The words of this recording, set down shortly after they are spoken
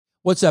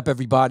What's up,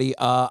 everybody?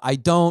 I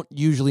don't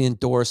usually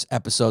endorse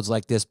episodes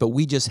like this, but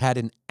we just had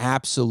an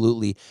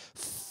absolutely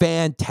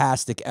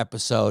fantastic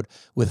episode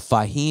with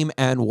Fahim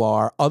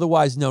Anwar,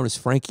 otherwise known as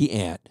Frankie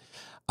Ant.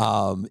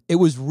 It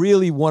was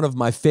really one of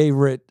my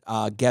favorite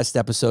guest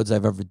episodes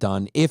I've ever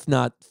done, if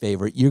not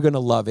favorite. You're going to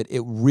love it.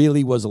 It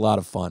really was a lot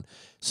of fun.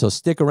 So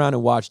stick around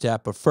and watch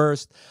that. But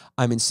first,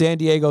 I'm in San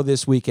Diego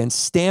this weekend,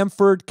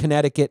 Stamford,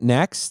 Connecticut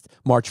next,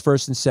 March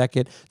 1st and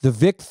 2nd. The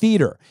Vic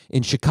Theater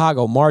in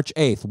Chicago, March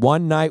 8th.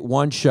 One night,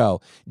 one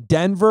show.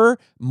 Denver,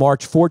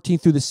 March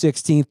 14th through the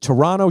 16th.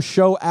 Toronto,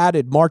 show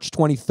added, March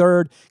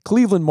 23rd.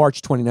 Cleveland,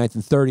 March 29th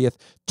and 30th.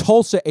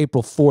 Tulsa,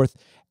 April 4th.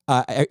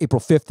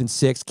 April 5th and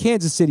 6th,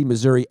 Kansas City,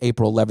 Missouri,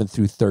 April 11th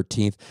through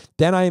 13th.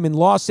 Then I am in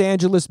Los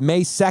Angeles,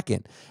 May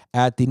 2nd,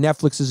 at the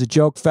Netflix is a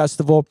Joke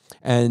Festival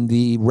and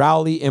the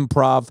Rowley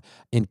Improv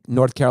in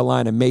North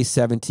Carolina, May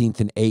 17th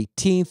and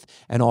 18th,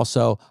 and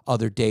also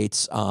other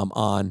dates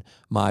on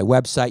my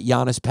website,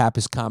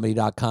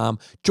 yannispapascomedy.com.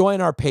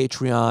 Join our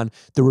Patreon.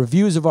 The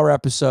reviews of our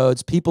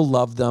episodes, people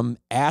love them.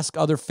 Ask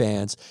other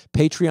fans.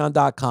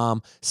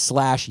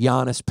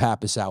 Patreon.com/Yannis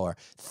Pappas Hour.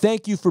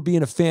 Thank you for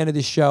being a fan of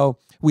this show.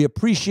 We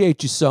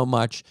appreciate you so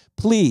much.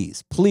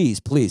 Please, please,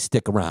 please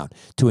stick around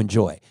to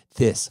enjoy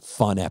this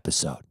fun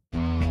episode.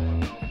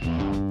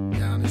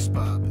 Yannis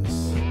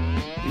Pappas.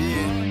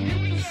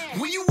 Yeah.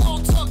 When you all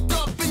tucked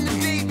up in the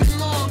day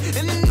long,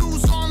 and the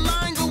news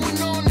online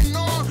going on and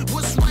on,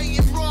 what's right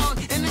and wrong,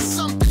 and there's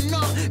something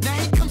up. Now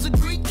here comes a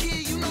great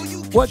kid, you know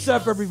you. What's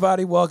up,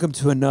 everybody? Welcome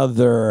to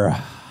another,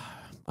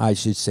 I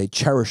should say,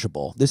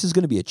 cherishable. This is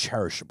going to be a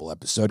cherishable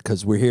episode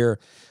because we're here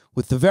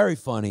with the very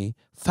funny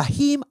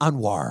Fahim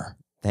Anwar.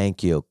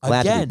 Thank you.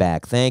 Glad to be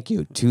back. Thank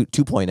you.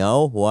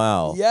 2.0?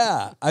 Wow.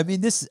 Yeah. I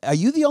mean, are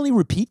you the only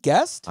repeat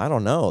guest? I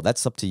don't know.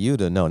 That's up to you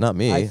to know, not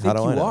me. I think How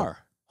do you I know? are.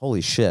 Holy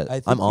shit. I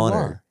think I'm you honored.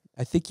 are.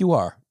 I think you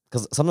are.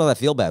 Because sometimes I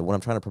feel bad when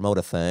I'm trying to promote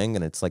a thing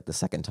and it's like the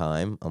second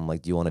time. I'm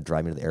like, do you want to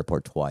drive me to the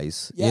airport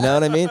twice? Yeah. You know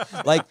what I mean?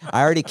 Like,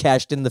 I already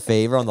cashed in the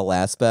favor on the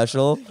last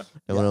special.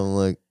 And when I'm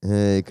like,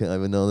 hey, can I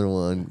have another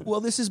one?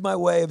 Well, this is my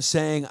way of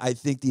saying I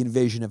think the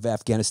invasion of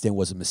Afghanistan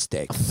was a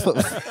mistake.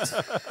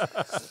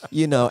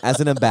 You know, as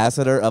an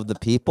ambassador of the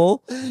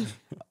people,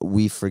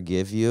 we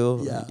forgive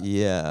you. Yeah.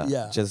 Yeah.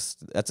 Yeah.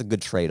 Just, that's a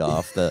good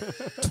trade-off. The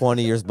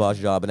 20 years boss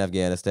job in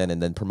Afghanistan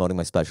and then promoting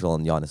my special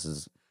on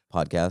Yannis's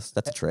podcast.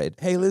 That's a trade.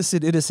 Hey,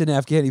 listen, innocent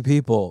Afghani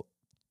people.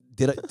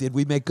 Did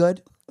we make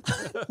good?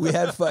 We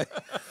had fun.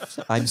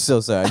 I'm so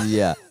sorry.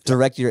 Yeah.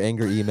 Direct your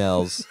anger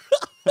emails.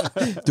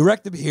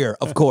 Direct them here,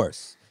 of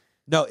course.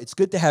 No, it's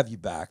good to have you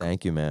back.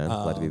 Thank you, man.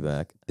 Glad to be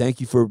back. Thank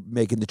you for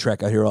making the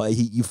trek out here.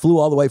 You flew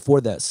all the way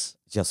for this.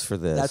 Just for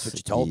this. That's what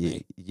you told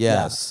me.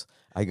 Yes.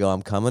 I go,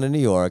 I'm coming to New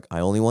York.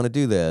 I only want to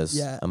do this.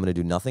 Yeah. I'm going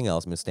to do nothing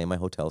else. I'm going to stay in my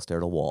hotel, stare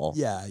at a wall.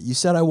 Yeah, you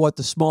said I want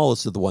the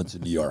smallest of the ones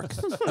in New York.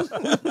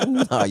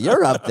 No,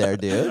 you're up there,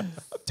 dude. I'm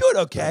doing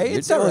okay. You're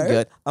It's all doing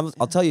right. good.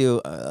 I'll tell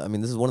you, I mean,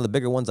 this is one of the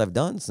bigger ones I've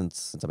done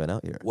since I've been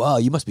out here. Well,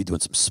 you must be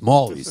doing some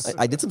smallies.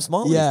 I did some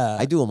small. Yeah.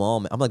 I do them all.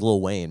 Man. I'm like Lil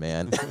Wayne,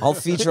 man. I'll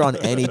feature on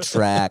any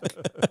track.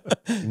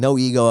 No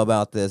ego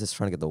about this. Just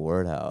trying to get the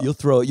word out. You'll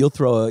throw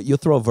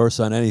a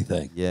verse on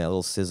anything. Yeah, a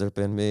little scissor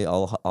in me.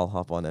 I'll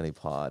hop on any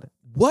pod.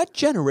 What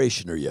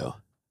generation are you?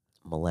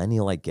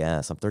 Millennial, I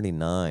guess. I'm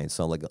 39,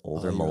 so I'm like an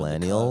older Oh, you're on the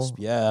millennial. cusp.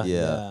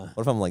 Yeah.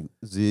 What if I'm like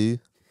Z?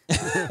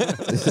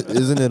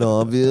 Isn't it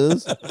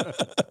obvious?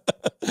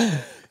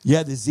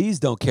 Yeah, the Z's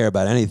don't care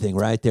about anything,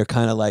 right? They're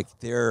kind of like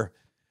they're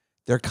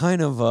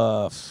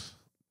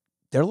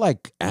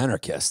like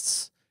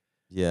anarchists.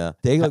 Yeah,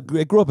 They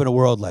grew up in a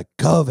world like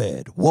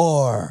COVID,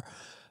 war,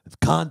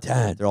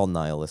 content. they're all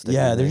nihilistic.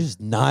 Yeah, aren't they're they? just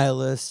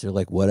nihilists. They're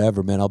like,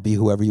 whatever, man. I'll be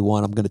whoever you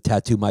want. I'm going to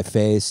tattoo my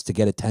face to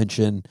get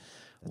attention,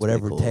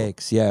 whatever pretty it cool.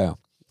 takes. Yeah.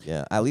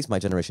 Yeah, at least my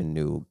generation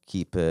knew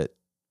keep it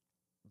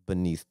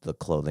beneath the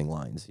clothing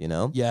lines, you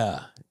know?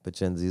 Yeah. But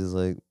Gen Z is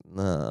like,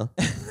 nah.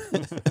 I'm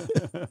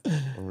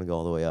gonna go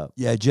all the way up.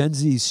 Yeah, Gen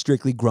Z is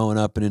strictly growing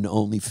up in an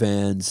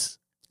OnlyFans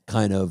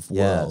kind of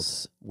world.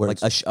 Yes. Where Like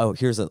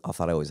here's a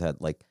thought I always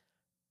had. Like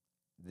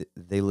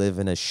they live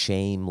in a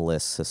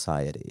shameless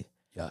society.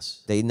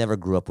 yes. They never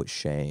grew up with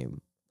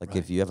shame. Like Right.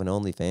 if you have an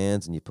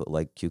OnlyFans and you put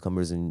like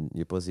cucumbers in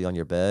your pussy on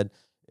your bed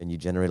and you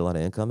generate a lot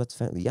of income, that's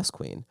yes,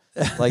 queen.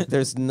 Like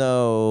there's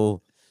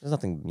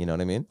nothing. You know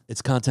what I mean?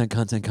 It's content.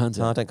 Content.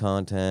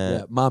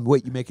 Yeah, Mom,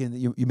 wait, you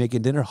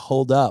making dinner?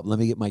 Hold up, let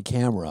me get my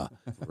camera.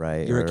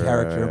 Right. You're a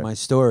character in my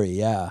story.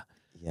 Yeah.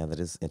 Yeah, that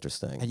is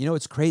interesting. And you know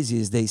what's crazy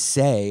is they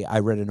say, I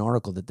read an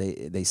article that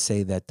they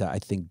say that I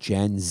think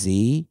Gen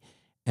Z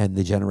and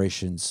the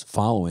generations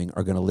following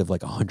are going to live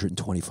like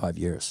 125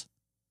 years.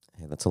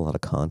 Hey, that's a lot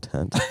of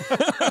content.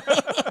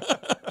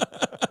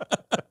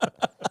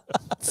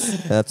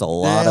 That's a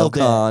lot Nailed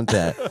of it.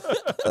 content.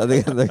 I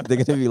think they're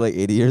going to be like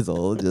 80 years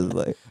old, just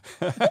like,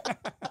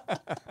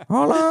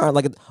 hold on.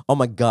 Like, oh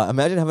my God.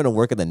 Imagine having to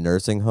work at the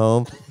nursing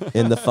home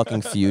in the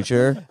fucking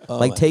future.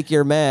 Like, take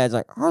your meds.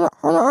 Like, hold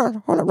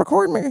on,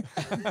 record me.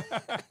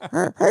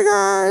 Hey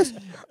guys,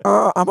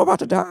 I'm about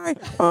to die.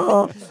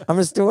 I'm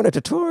just doing a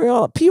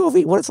tutorial,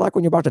 POV, what it's like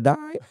when you're about to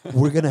die.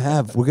 We're gonna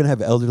have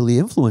elderly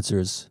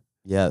influencers.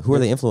 Yeah, who are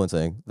they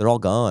influencing? They're all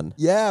gone.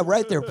 Yeah,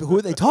 right there. Who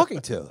are they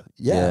talking to?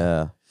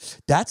 Yeah.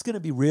 That's going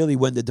to be really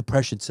when the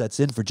depression sets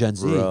in for Gen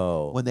Z.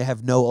 Bro. When they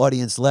have no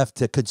audience left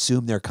to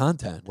consume their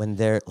content. When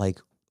they're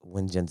like,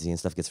 when Gen Z and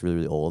stuff gets really,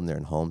 really old and they're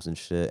in homes and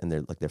shit and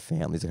they're like their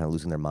families are kind of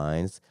losing their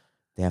minds,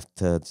 they have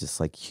to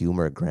just like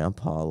humor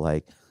grandpa.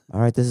 Like,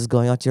 all right, this is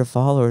going out to your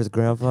followers,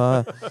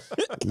 grandpa.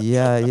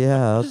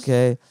 yeah,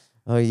 okay.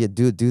 Oh, yeah,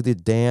 do the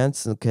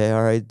dance. Okay,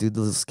 all right, do the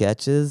little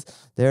sketches.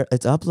 There,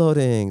 it's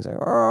uploading. It's like,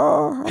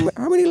 oh,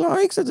 how many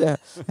likes is that?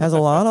 It has a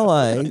lot of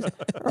likes.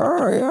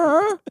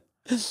 Oh,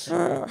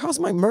 yeah. How's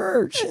my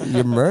merch?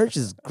 Your merch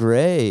is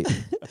great.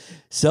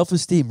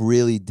 Self-esteem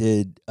really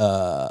did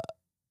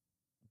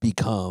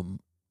become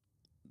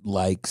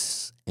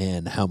likes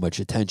and how much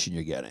attention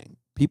you're getting.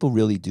 People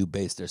really do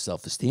base their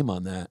self-esteem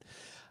on that.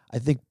 I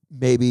think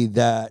maybe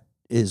that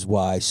is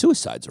why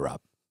suicides are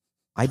up.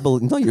 I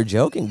believe, no, you're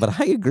joking, but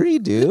I agree,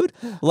 dude.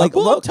 Like,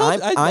 look,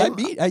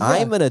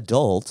 I'm an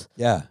adult.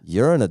 Yeah.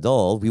 You're an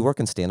adult. We work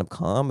in stand-up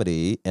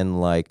comedy,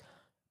 and like,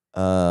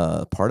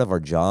 part of our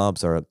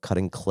jobs are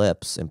cutting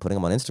clips and putting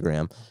them on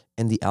Instagram.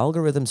 And the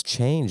algorithms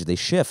change; they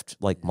shift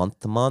like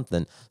month to month,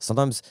 and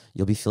sometimes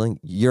you'll be feeling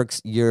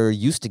you're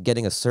used to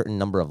getting a certain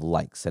number of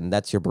likes, and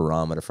that's your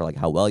barometer for like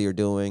how well you're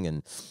doing,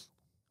 and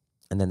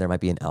then there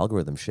might be an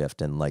algorithm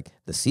shift, and like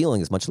the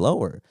ceiling is much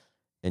lower.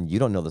 And you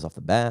don't know this off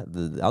the bat.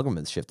 The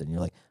algorithm is shifted. And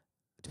you're like,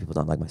 do people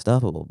not like my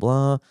stuff? Blah, blah,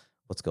 blah.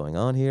 What's going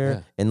on here?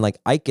 Yeah. And like,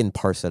 I can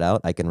parse it out.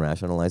 I can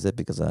rationalize it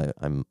because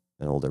I'm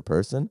an older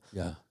person.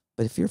 Yeah.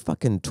 But if you're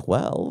fucking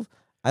 12,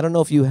 I don't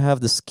know if you have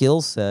the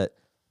skill set.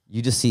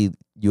 You just you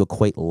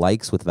equate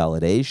likes with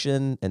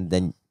validation. And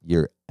then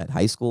you're at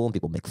high school and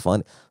people make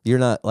fun. You're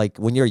not like,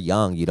 when you're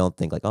young, you don't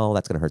think like, oh,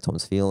 that's going to hurt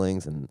someone's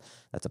feelings. And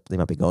they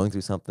might be going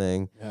through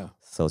something. Yeah.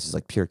 So it's just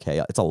like pure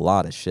chaos. It's a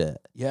lot of shit.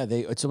 Yeah,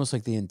 it's almost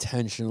like they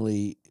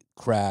intentionally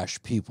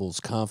crash people's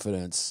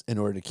confidence in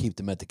order to keep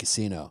them at the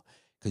casino.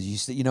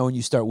 Because you know when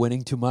you start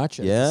winning too much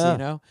at the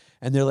casino,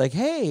 and they're like,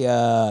 "Hey,"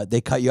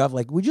 they cut you off.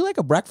 Like, "Would you like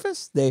a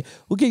breakfast?" They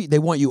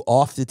want you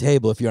off the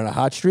table if you're on a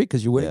hot streak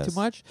because you're winning too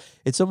much.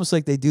 It's almost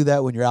like they do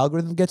that when your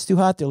algorithm gets too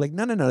hot. They're like,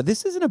 "No,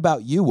 this isn't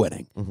about you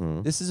winning.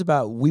 This is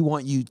about we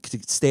want you to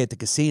stay at the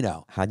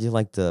casino." How'd you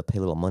like to pay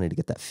a little money to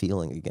get that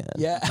feeling again?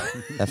 Yeah,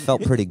 that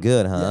felt pretty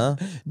good, huh?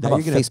 Yeah. How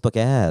about Facebook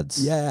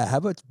ads? Yeah, how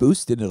about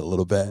boosting it a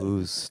little bit?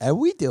 Boost. And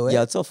we do it.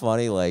 Yeah, it's so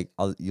funny. Like,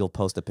 you'll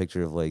post a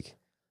picture of like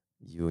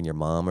you and your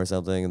mom or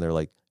something, and they're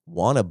like,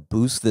 want to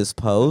boost this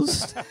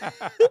post?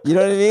 You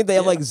know what I mean? They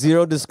have like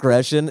zero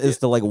discretion as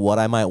to like what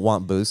I might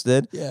want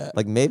boosted. Yeah.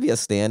 Like maybe a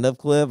stand-up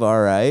clip,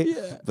 all right.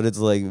 Yeah. But it's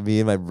like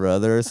me and my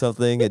brother or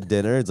something at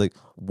dinner. It's like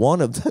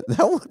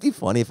that would be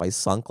funny if I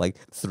sunk like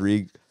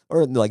 3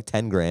 or like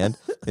 10 grand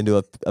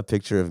into a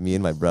picture of me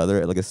and my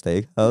brother at like a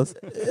steakhouse.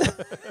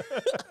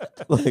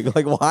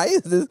 like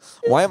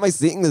why am I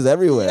seeing this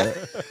everywhere?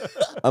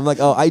 I'm like,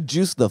 oh, I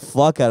juiced the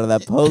fuck out of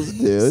that post,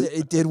 dude.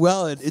 It did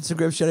well, and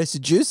Instagram said I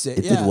should juice it.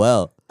 It did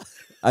well.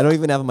 I don't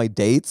even have my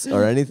dates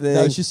or anything.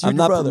 No, it's just you and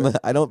your brother.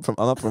 I'm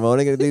not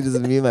promoting anything.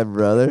 Just me and my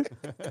brother,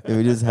 and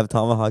we just have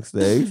tomahawk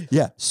steaks.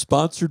 Yeah,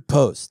 sponsored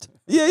post.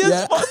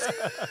 Yeah.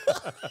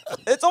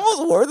 It's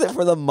almost worth it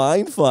for the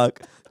mind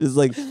fuck. Just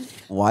like,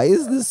 why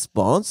is this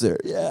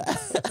sponsored? Yeah.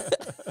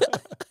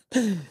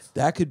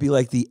 That could be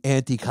like the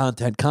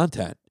anti-content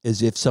content.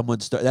 Is if someone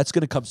that's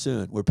going to come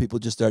soon, where people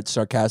just start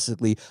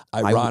sarcastically,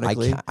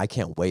 ironically. I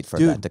can't wait for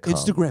Dude, that to come.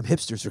 Instagram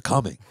hipsters are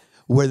coming,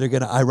 where they're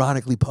going to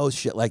ironically post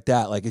shit like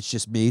that. Like it's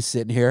just me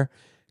sitting here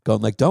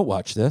going like, don't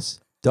watch this.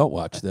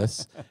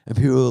 And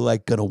people are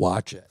like going to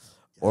watch it.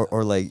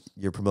 Or like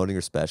you're promoting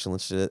your special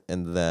and shit,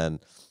 and then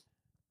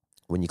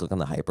when you click on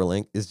the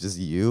hyperlink, it's just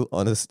you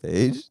on a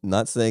stage,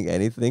 not saying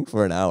anything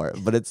for an hour.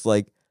 But it's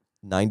like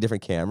 9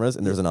 different cameras,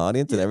 and there's an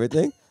audience and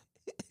everything.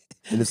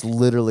 And it's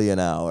literally an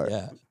hour.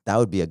 Yeah. That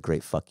would be a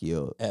great fuck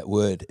you. It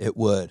would.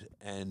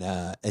 And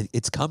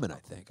it's coming,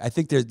 I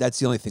think that's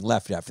the only thing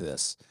left after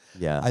this.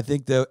 Yeah. I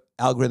think the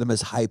algorithm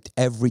has hyped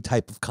every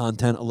type of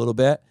content a little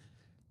bit.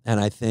 And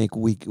I think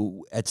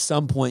at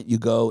some point you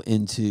go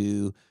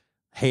into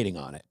hating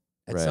on it.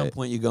 At some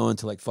point you go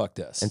into like, fuck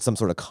this. And some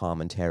sort of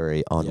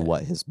commentary on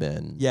what has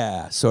been.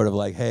 Yeah. Sort of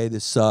like, hey,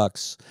 this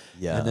sucks.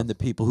 Yeah. And then the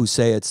people who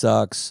say it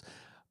sucks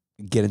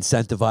get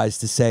incentivized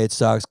to say it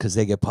sucks because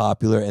they get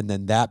popular, and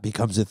then that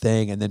becomes a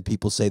thing, and then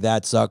people say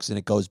that sucks, and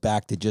it goes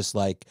back to just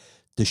like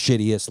the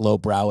shittiest,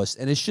 lowbrowest,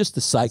 and it's just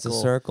the cycle. It's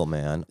a circle,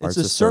 man. It's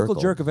a circle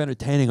jerk of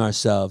entertaining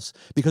ourselves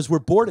because we're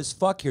bored as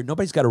fuck here.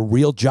 Nobody's got a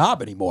real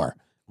job anymore.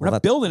 We're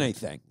not building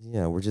anything.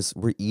 Yeah,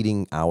 we're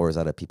eating hours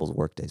out of people's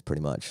workdays,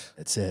 pretty much.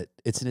 That's it.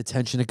 It's an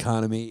attention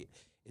economy.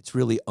 It's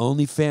really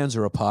OnlyFans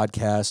or a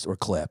podcast or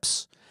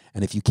clips,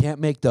 and if you can't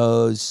make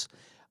those,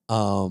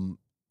 Coal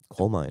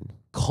mine.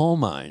 Coal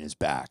mine is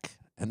back,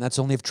 and that's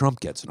only if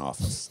Trump gets in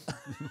office.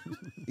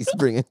 He's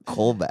bringing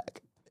coal back.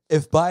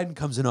 If Biden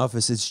comes in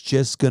office, it's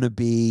just going to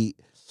be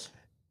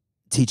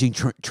teaching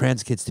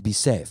trans kids to be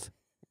safe.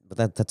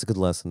 But that's a good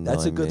lesson.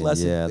 That's though, a good mean.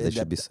 lesson. Yeah, And they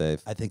should be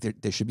safe. I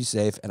think they should be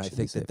safe, and I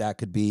think that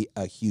could be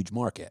a huge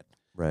market.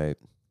 Right.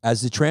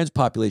 As the trans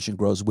population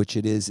grows, which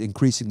it is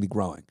increasingly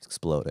growing. It's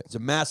exploding. It's a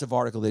massive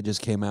article that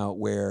just came out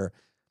where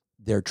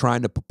they're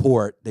trying to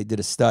purport, they did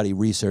a study,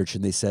 research,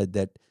 and they said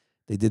that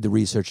they did the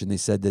research, and they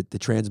said that the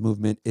trans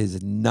movement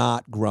is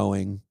not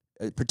growing,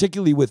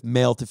 particularly with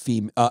male to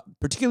female,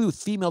 particularly with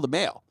female to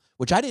male,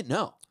 which I didn't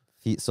know.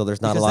 So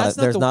there's not Because a lot. that's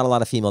There's not not a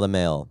lot of female to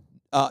male.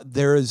 I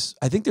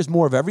think there's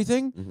more of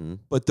everything, Mm-hmm.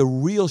 but the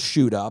real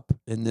shoot up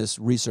in this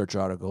research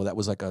article that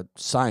was like a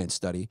science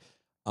study,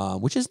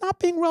 which is not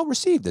being well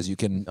received, as you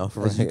can,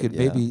 as you could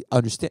maybe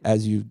understand,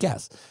 as you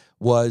guess,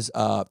 was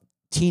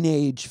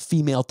teenage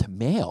female to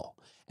male,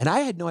 and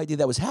I had no idea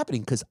that was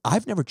happening because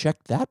I've never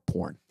checked that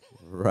porn.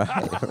 Right.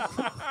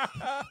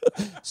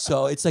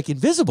 So it's like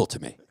invisible to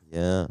me.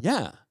 Yeah.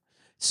 Yeah.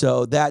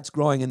 So that's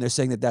growing, and they're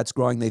saying that that's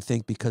growing, they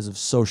think, because of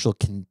social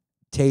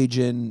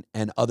contagion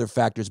and other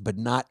factors, but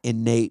not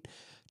innate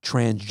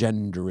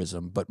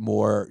transgenderism, but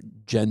more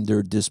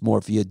gender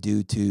dysmorphia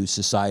due to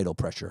societal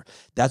pressure.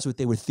 That's what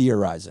they were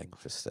theorizing.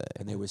 Interesting.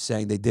 And they were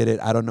saying they did it.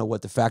 I don't know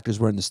what the factors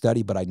were in the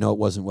study, but I know it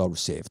wasn't well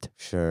received.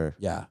 Sure.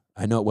 Yeah,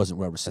 I know it wasn't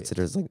well received.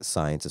 Considers like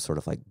science is sort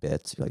of like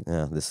bits. You're like,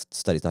 this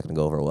study's not going to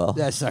go over well.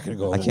 That's not going to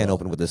go I over can't well.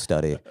 open with this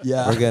study.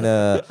 Yeah. We're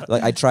gonna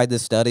like. I tried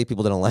this study.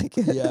 People didn't like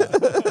it.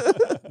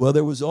 Yeah. Well,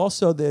 there was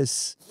also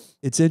this.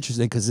 It's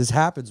interesting because this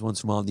happens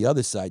once in a while on the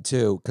other side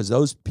too. Because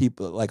those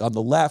people, like on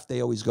the left,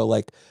 they always go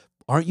like,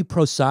 "Aren't you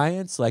pro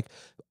science?" Like,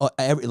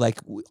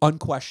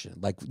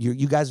 unquestioned. Like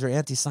you guys are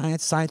anti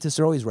science. Scientists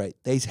are always right.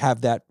 They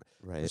have that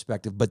Right.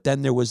 perspective. But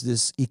then there was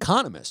this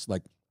economist.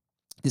 Like,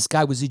 this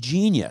guy was a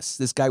genius.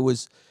 This guy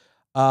was.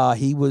 I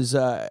think he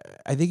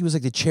was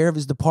like the chair of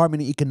his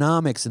department of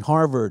economics in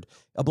Harvard.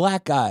 A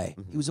black guy.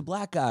 He was a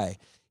black guy.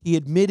 He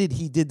admitted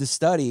he did the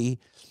study,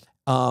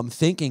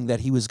 thinking that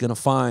he was going to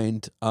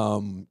find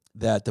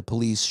that the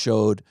police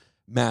showed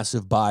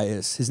massive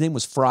bias. His name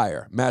was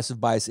Fryer, massive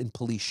bias in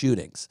police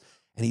shootings,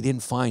 and he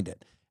didn't find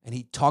it. And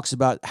he talks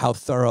about how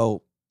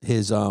thorough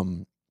his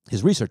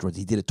research was.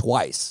 He did it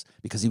twice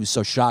because he was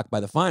so shocked by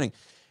the finding.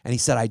 And he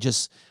said, I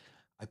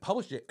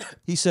published it.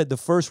 He said the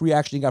first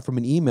reaction he got from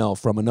an email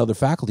from another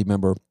faculty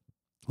member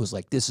was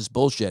like, this is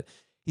bullshit.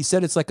 He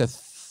said it's like a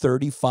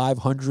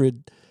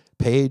 3,500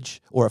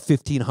 page or a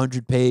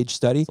 1,500 page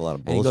study. That's a lot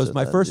of And he goes, bullshit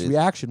my then, first dude."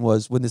 reaction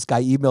was when this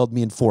guy emailed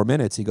me in 4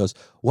 minutes, he goes,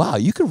 wow,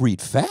 you can read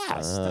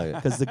fast. Oh, yeah.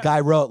 Because the guy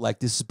wrote like,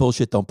 this is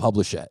bullshit, don't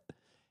publish it.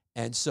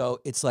 And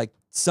so it's like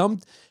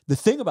the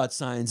thing about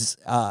science,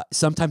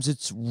 sometimes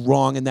it's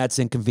wrong and that's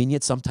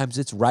inconvenient. Sometimes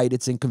it's right,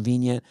 it's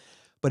inconvenient.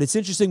 But it's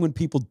interesting when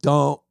people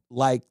don't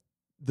like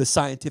the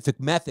scientific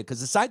method, because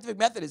the scientific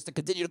method is to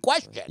continue to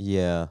question.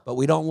 Yeah. But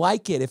we don't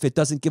like it if it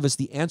doesn't give us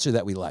the answer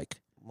that we like.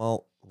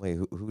 Well, wait.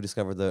 Who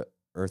discovered the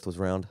Earth was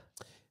round?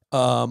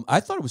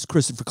 I thought it was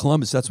Christopher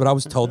Columbus. That's what I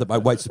was told at my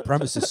white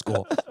supremacist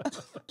school,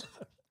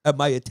 at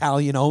my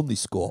Italian-only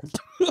school.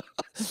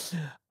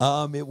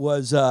 It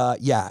was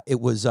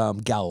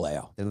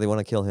Galileo. Didn't they want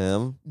to kill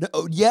him?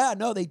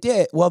 No, they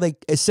did. Well,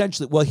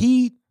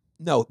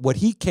 what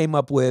he came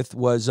up with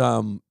was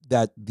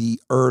that the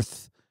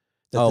Earth,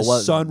 the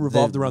sun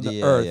revolved around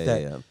the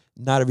Earth,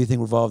 not everything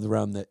revolved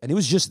around and it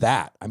was just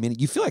that. I mean,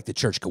 you feel like the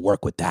church could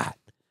work with that.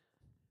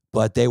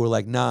 But they were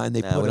like, nah, and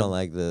they put we him, don't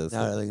like this.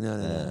 No, like,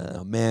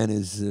 no. Man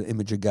is the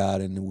image of God,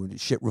 and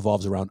shit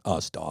revolves around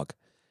us, dog.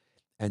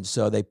 And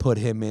so they put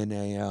him in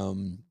a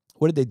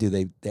what did they do?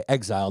 They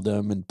exiled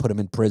him and put him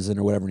in prison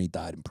or whatever, and he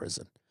died in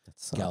prison. That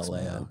sucks,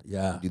 Galileo, man.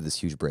 yeah, Do this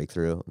huge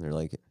breakthrough, and they're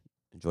like,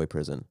 enjoy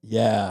prison.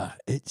 yeah.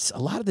 It's a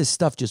lot of this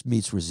stuff just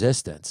meets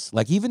resistance.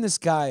 Like even this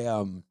guy,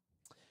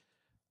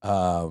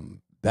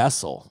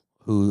 Bessel,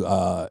 who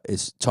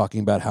is talking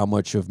about how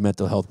much of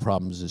mental health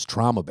problems is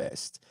trauma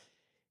based.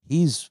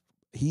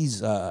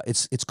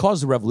 It's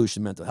caused a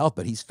revolution in mental health,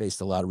 but he's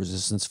faced a lot of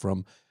resistance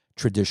from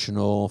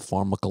traditional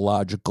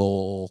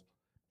pharmacological,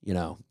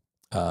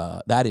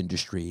 that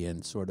industry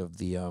and sort of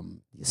the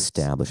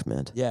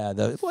Establishment. yeah,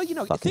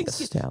 Fucking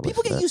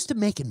people get used to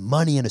making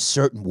money in a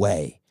certain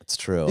way. It's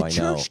true. The I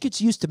know. church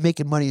gets used to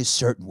making money a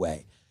certain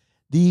way.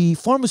 The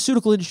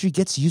pharmaceutical industry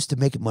gets used to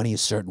making money a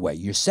certain way.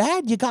 You're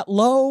sad, you got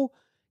low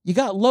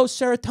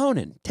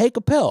serotonin. Take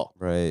a pill.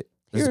 Right.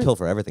 There's Here- a pill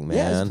for everything,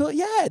 man.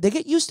 They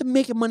get used to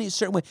making money a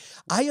certain way.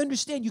 I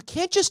understand. You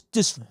can't just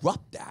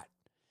disrupt that.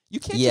 You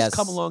can't just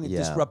come along and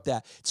disrupt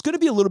that. It's going to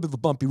be a little bit of a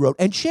bumpy road,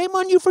 and shame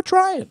on you for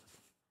trying.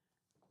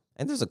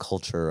 And there's a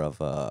culture of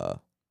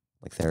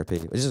like therapy,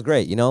 which is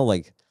great.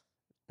 Like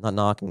not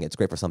knocking it. It's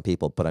great for some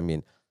people, but I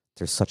mean,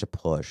 there's such a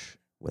push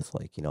with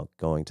like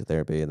going to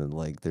therapy, and then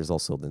like there's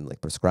also then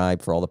like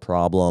prescribed for all the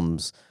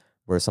problems.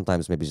 Where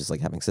sometimes maybe just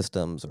like having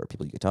systems or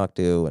people you can talk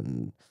to,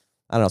 and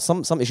I don't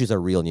know, some issues are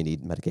real and you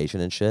need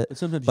medication and shit.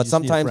 But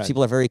sometimes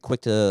people are very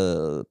quick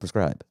to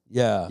prescribe.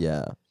 Yeah.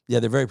 Yeah. Yeah,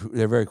 they're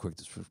very quick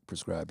to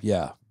prescribe.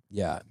 Yeah.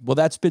 Well,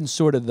 that's been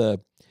sort of the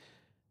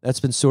That's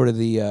been sort of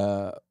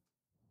the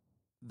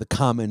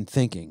common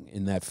thinking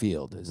in that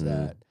field is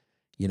that,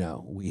 you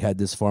know, we had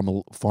this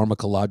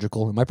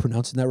pharmacological. Am I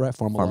pronouncing that right?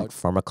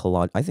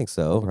 Pharmacological. I think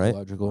so, right?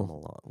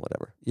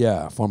 Whatever.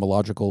 Yeah,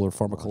 pharmacological or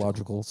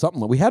pharmacological.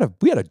 Something. We had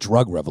a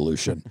drug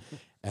revolution,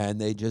 and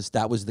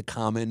that was the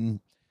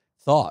common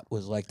thought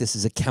was like, this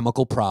is a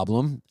chemical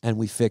problem, and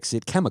we fix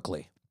it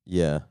chemically.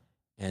 Yeah.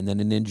 And then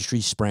an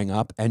industry sprang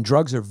up, and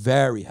drugs are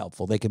very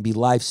helpful. They can be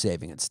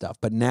life-saving and stuff.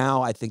 But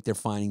now I think they're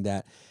finding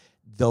that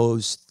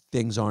those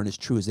things aren't as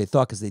true as they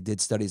thought because they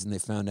did studies and they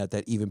found out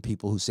that even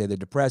people who say they're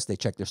depressed, they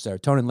check their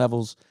serotonin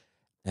levels.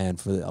 And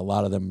for a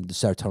lot of them, the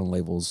serotonin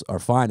levels are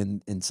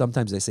fine. And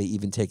sometimes they say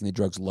even taking the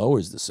drugs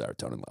lowers the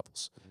serotonin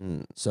levels.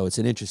 So it's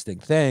an interesting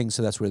thing.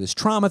 So that's where this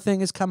trauma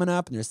thing is coming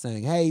up. And they're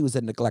saying, hey, he was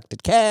a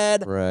neglected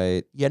kid.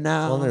 Right. You know?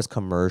 Well, and there's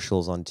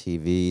commercials on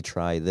TV.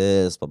 Try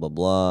this, blah, blah,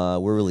 blah.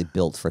 We're really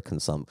built for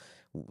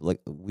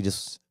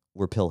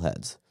we're pill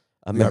heads.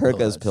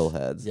 America's pill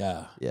heads.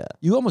 Yeah. Yeah.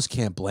 You almost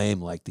can't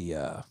blame like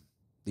the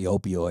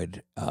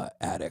opioid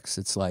addicts.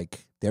 It's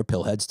like they're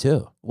pill heads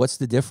too. What's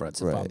the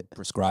difference if I'm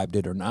prescribed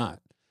it or not?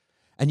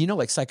 And you know,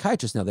 like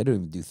psychiatrists now, they don't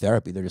even do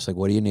therapy. They're just like,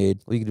 what do you need?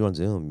 Well, you can do it on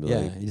Zoom. Yeah,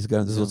 like, you just go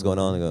on this Zoom. is what's going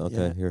on. I go,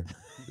 okay, here.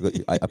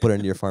 I put it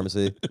into your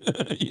pharmacy.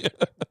 Yeah.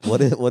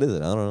 What is it? I don't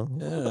know.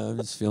 Yeah, I'm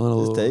just feeling a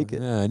little. Take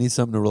it. Yeah, I need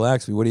something to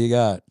relax me. What do you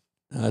got?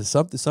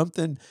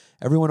 Something.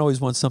 Everyone always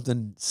wants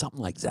something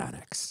like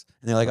Xanax.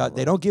 And they're like,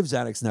 they don't give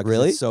Xanax now because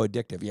Really? it's so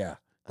addictive. Yeah.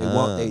 They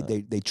won't.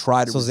 They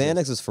try to. So resist.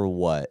 Xanax is for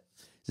what?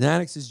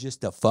 Xanax is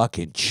just to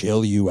fucking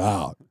chill you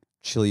out.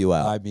 Chill you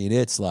out. I mean,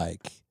 it's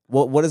like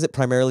What is it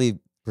primarily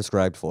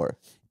prescribed for?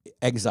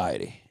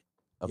 anxiety.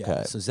 Okay.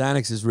 Yeah, so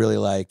Xanax is really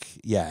like,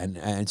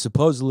 and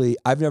supposedly,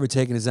 I've never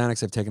taken a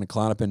Xanax. I've taken a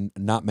Klonopin,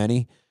 not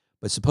many,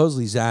 but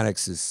supposedly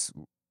Xanax is,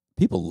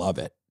 people love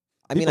it.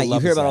 I mean, People you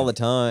love hear about it all Xanax. the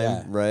time,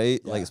 Yeah.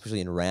 right? Yeah. Like,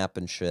 especially in rap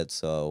and shit.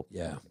 So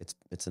Yeah,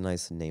 it's a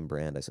nice name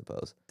brand, I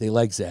suppose. they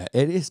like that.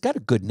 It's got a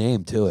good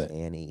name to it.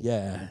 Annie.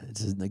 Yeah,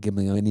 it's just, give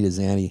me. I need a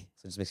Xanny.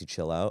 So it just makes you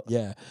chill out.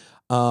 Yeah,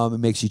 it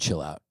makes you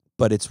chill out,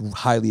 but it's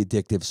highly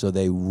addictive, so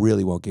they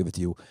really won't give it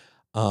to you.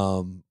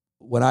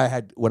 When I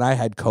had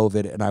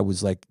COVID and I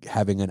was like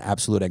having an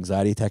absolute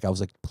anxiety attack, I was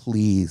like,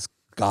 please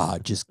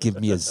God, just give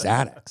me a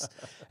Xanax,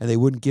 and they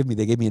wouldn't give me.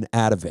 They gave me an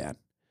Ativan.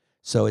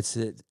 So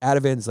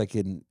Ativan's like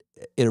an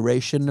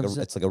iteration of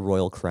It's like a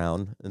Royal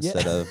Crown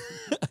instead of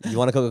you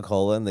want a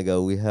Coca-Cola, and they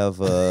go, we have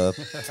we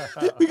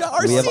got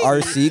RC. we have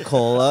RC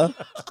Cola.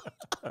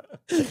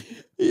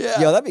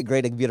 Yeah, Yo, that'd be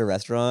great. If you be at a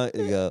restaurant,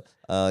 you go,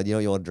 you know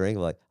what you want to drink?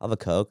 I'm like, I'll have a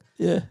Coke.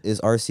 Yeah.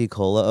 Is RC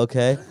Cola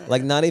okay?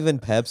 Like, not even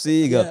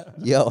Pepsi? You go,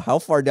 yo, how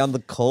far down the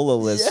cola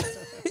list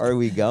are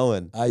we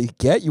going? I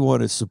get you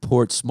want to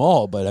support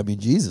small, but I mean,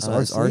 Jesus,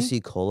 Is RC.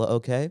 RC Cola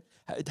okay?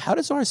 How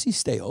does RC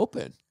stay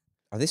open?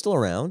 Are they still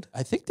around?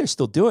 I think they're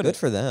still doing Good it.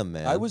 for them,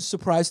 man. I was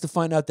surprised to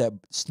find out that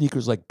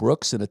sneakers like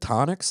Brooks and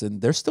Atonics,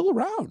 and they're still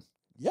around.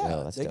 Yeah,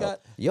 Yo, that's they dope.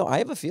 got. Yo, I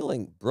have a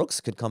feeling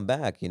Brooks could come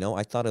back. You know,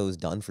 I thought it was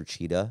done for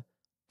Cheetah,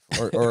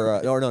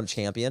 or no,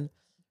 Champion.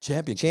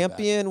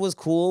 Champion was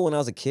cool when I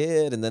was a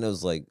kid, and then it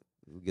was like,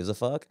 who gives a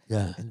fuck?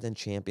 Yeah, And then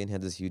Champion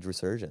had this huge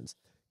resurgence.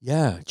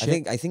 yeah.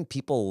 I think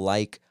people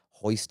like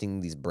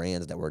hoisting these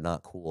brands that were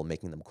not cool,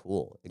 making them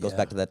cool. It goes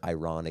back to that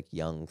ironic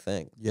young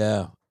thing.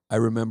 Yeah, I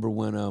remember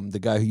when the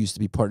guy who used to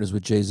be partners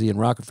with Jay-Z and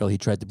Rockefeller, he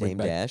tried to bring Dame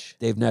back Dash.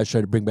 Dave Nash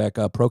tried to bring back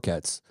Pro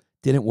Cats.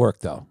 Didn't work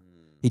though.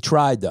 He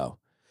tried though.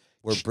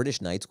 Were British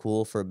Knights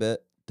cool for a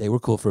bit? They were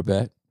cool for a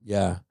bit.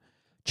 Yeah.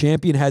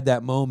 Champion had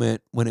that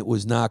moment when it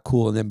was not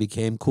cool and then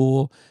became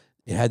cool.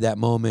 It had that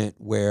moment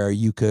where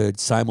you could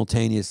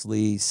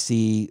simultaneously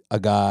see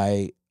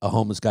a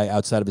homeless guy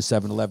outside of a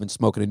 7-Eleven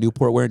smoking a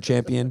Newport wearing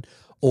Champion,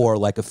 or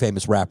like a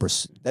famous rapper.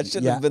 That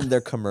should have been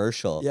their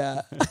commercial.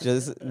 Yeah.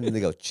 And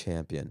they go,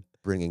 Champion,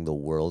 bringing the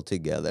world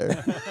together.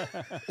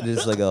 And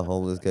it's like a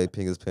homeless guy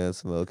peeing his pants,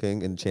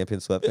 smoking, and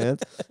Champion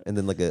sweatpants. And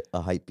then like a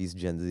hypebeast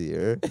Gen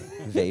Zer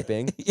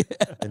vaping.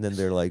 And then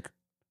they're like,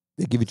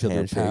 They give each other a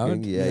handshaking.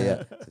 pound. Yeah.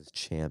 It says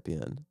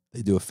Champion.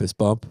 They do a fist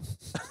bump.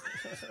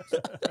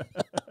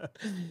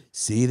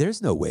 See,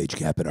 there's no wage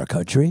gap in our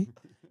country.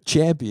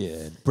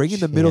 Champion, bringing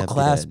the middle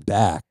class Champion.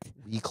 back.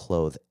 We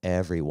clothe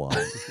everyone.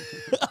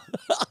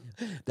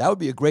 That would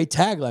be a great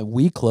tagline.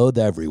 We clothe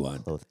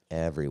everyone. Clothe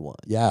everyone.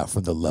 Yeah,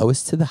 from the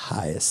lowest to the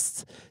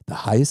highest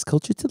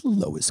culture to the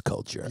lowest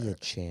culture. Be a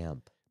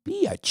champ.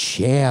 Be a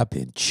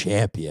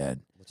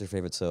champion. What's your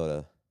favorite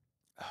soda?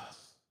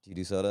 Do you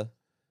do soda?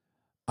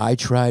 I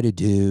try to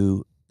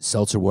do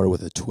seltzer water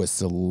with a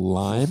twist of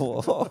lime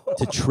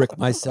to trick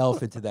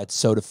myself into that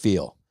soda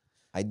feel.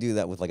 I do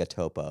that with like a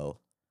Topo.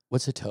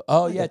 What's a topo?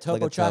 Oh, yeah, Like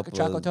Topo a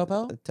Choco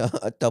Topo?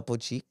 A Topo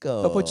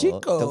Chico. Topo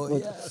Chico,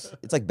 yeah.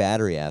 It's like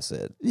battery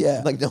acid.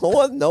 Yeah. Like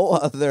no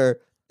other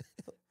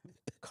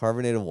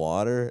carbonated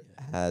water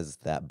has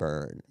that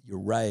burn. You're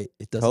right.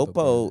 It does have a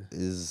Topo burn.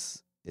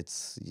 it's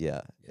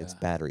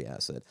battery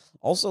acid.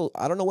 Also,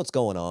 I don't know what's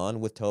going on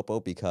with Topo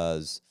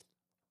because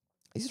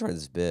I used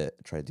to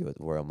try to do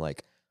it where I'm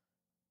like,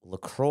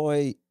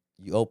 LaCroix,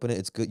 You open it,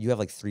 it's good. You have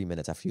like 3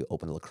 minutes after you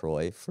open a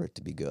LaCroix for it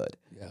to be good.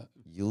 Yeah.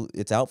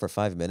 It's out for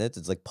 5 minutes.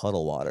 It's like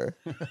puddle water.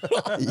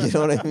 You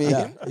know what I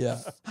mean? Yeah.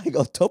 I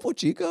go, Topo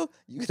Chico,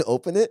 you can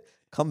open it,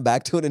 come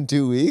back to it in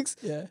 2 weeks.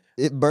 Yeah.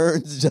 It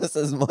burns just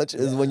as much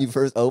as when you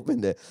first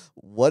opened it.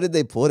 What did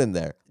they put in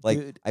there? Like,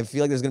 Dude. I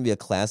feel like there's going to be a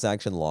class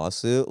action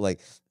lawsuit.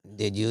 Like,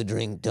 did you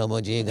drink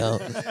Topo Chico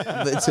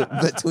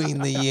between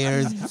the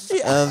years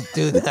of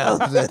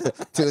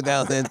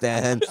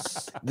 2010?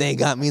 They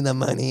got me the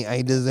money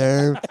I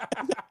deserve.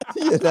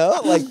 You know,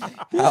 like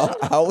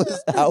how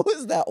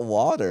is that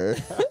water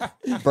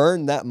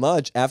burned that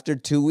much after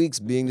 2 weeks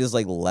being just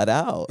like let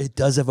out? It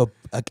does have a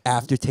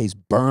aftertaste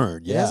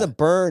burn. It has a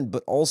burn,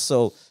 but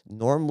also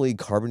normally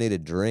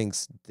carbonated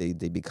drinks, they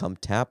become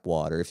tap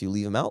water if you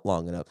leave them out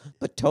long enough.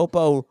 But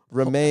Topo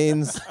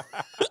remains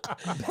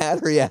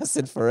battery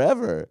acid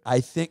forever.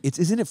 I think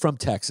isn't it from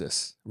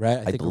Texas, right?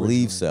 I think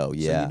believe originally. so,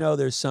 yeah. So you know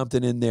there's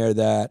something in there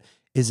that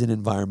isn't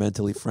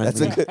environmentally friendly.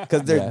 That's a good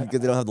because they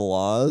don't have the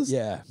laws.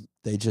 Yeah,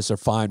 they just are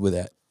fine with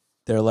it.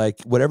 They're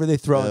like, whatever they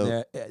throw in No.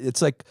 there,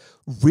 it's like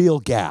real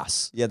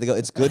gas. Yeah, they go,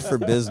 it's good for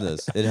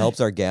business. It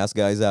helps our gas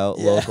guys out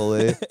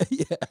locally.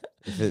 Yeah.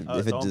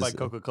 It's owned by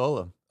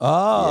Coca-Cola.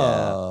 Oh.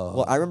 Yeah.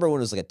 Well, I remember when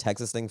it was like a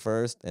Texas thing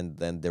first, and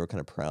then they were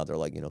kind of proud. They're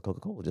like,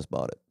 Coca-Cola just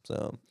bought it.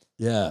 So,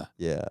 Yeah.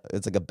 yeah,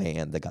 it's like a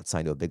band that got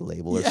signed to a big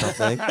label or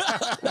something.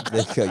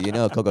 They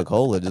go,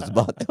 Coca-Cola just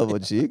bought Topo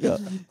Chico.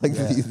 Like,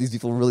 these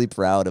people are really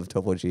proud of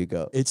Topo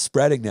Chico. It's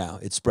spreading now.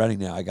 It's spreading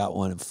now. I got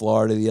one in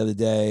Florida the other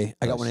day.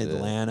 I got one in shit.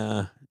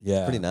 Atlanta.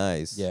 Yeah. Pretty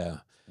nice. Yeah.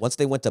 Once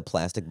they went to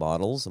plastic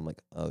bottles, I'm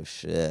like, oh,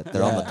 shit.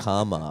 They're on the Yeah.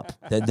 come up.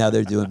 Then now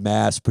they're doing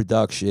mass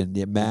production.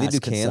 Yeah, mass Did they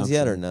do cans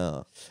yet or consumption.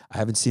 no? I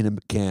haven't seen a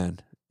can.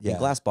 Yeah. Yeah.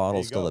 Glass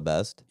bottle's you still go. the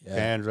best. Yeah.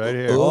 Cans right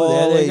here. Oh,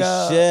 there they Holy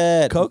go.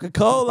 shit.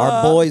 Coca-Cola.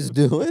 Our boy's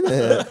doing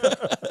it.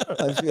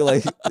 I feel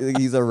like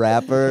he's a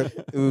rapper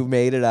who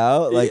made it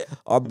out. Like,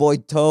 our boy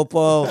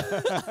Topo.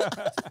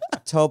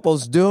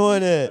 Topo's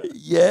doing it.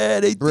 Yeah,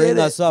 they Bring did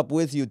us up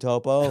with you,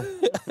 Topo.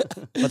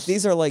 But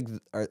these are like,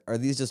 are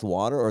these just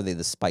water or are they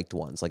the spiked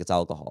ones? Like it's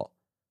alcohol?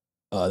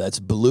 Oh, that's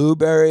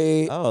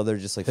blueberry Oh, they're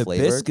just like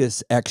flavored?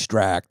 hibiscus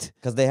extract.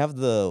 Because they have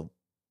the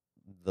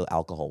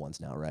alcohol ones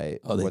now, right?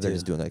 Oh, they Where they're do.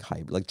 just doing like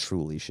hybrid, like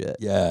truly shit.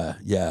 Yeah,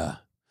 yeah,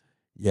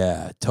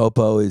 yeah.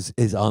 Topo is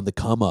on the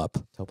come up.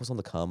 Topo's on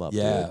the come up.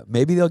 Yeah, dude.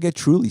 maybe they'll get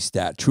Truly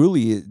stat.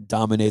 Truly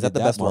dominated. Is that the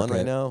best one market.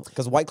 right now?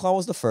 Because White Claw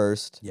was the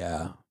first.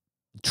 Yeah,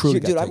 Truly.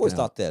 Dude, got I've always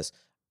taken out. thought this.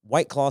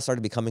 White Claw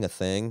started becoming a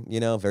thing,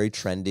 very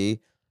trendy.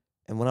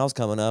 And when I was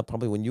coming up,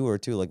 probably when you were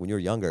too, like when you were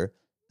younger,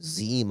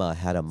 Zima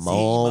had a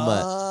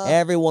moment.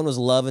 Everyone was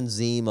loving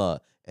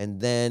Zima. And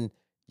then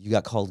you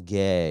got called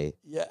gay.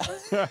 Yeah,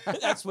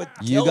 that's what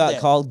You killed got it.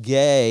 called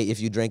gay if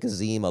you drank a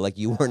Zima, like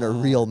you weren't a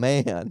real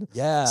man.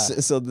 Yeah,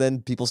 So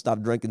then people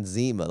stopped drinking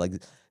Zima. Like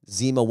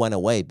Zima went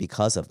away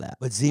because of that.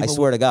 But Zima I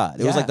swear to God,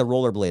 it was like Yeah. the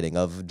rollerblading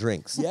of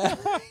drinks. yeah,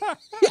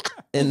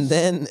 And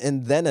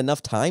then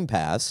enough time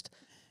passed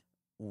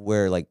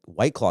where like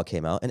White Claw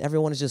came out, and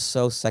everyone is just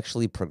so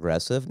sexually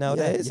progressive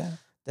nowadays Yeah,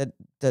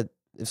 that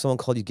if someone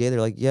called you gay,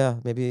 they're like, yeah,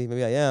 maybe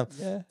I am.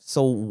 yeah,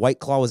 So White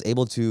Claw was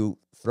able to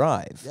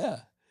thrive. yeah.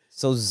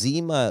 So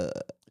Zima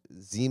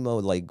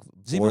like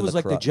Zima bore was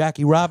like the cro-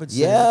 Jackie Robinson.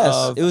 Yes,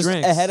 of it was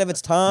drinks. ahead of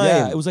its time.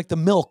 Yeah, it was like the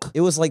milk.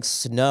 It was like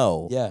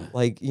Snow. Yeah.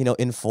 Like,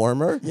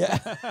 Informer. Yeah,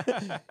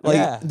 Like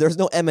yeah. there's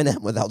no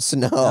Eminem without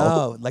Snow.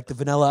 Oh, like the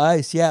Vanilla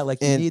Ice. Yeah,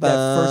 like you need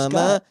that first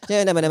guy.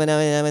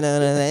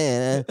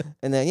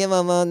 And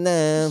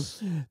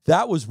then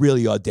That was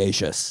really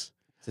audacious.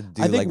 to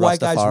do I think like white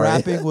guys Rastafari.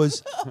 rapping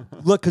was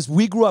look because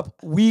we grew up.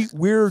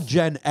 We're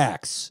Gen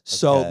X,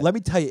 so Okay. let me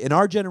tell you, in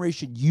our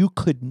generation, you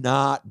could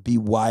not be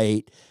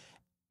white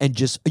and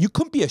you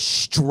couldn't be a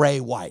stray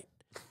white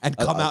and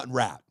come out and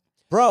rap.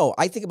 Bro,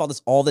 I think about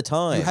this all the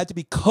time. You had to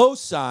be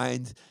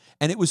co-signed,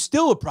 and it was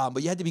still a problem.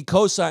 But you had to be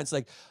co-signed. It's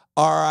like,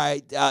 all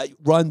right,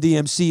 Run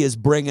DMC is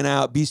bringing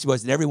out Beastie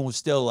Boys, and everyone was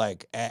still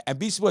like, and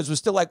Beastie Boys was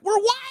still like, we're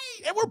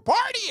white and we're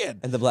partying.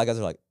 And the black guys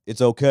are like, it's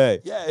okay.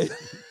 Yeah.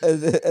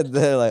 And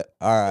they're like,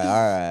 all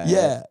right.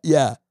 Yeah,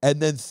 yeah. And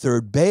then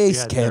Third Base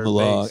Yeah, came Third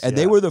along, Base, and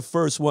they yeah. were the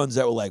first ones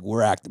that were like,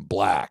 we're acting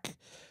black.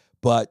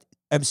 But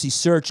MC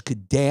Search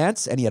could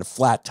dance, and he had a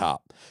flat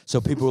top. So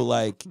people were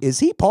like, is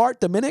he part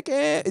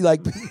Dominican?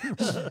 Like,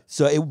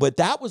 but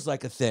that was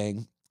like a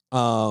thing.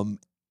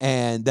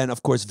 And then,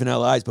 of course,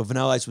 Vanilla Ice. But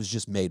Vanilla Ice was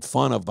just made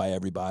fun of by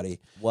everybody.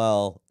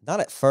 Well,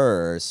 not at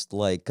first,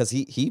 like, because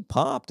he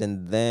popped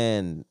and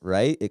then,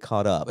 right, it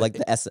caught up. But Like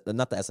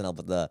not the SNL,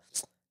 but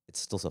it's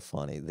still so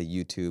funny, the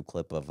YouTube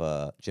clip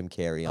of Jim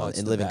Carrey Oh, on it's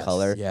In the Living best.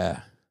 Color Yeah.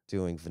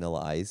 doing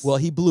Vanilla Ice. Well,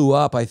 he blew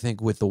up, I think,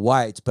 with the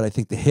whites, but I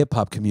think the hip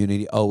hop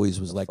community always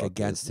was like fuck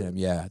against is him.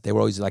 Yeah, they were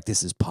always like,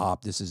 "This is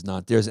pop. This is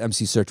not." There's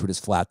MC Search with his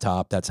flat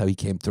top. That's how he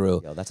came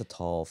through. Yo, that's a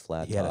tall,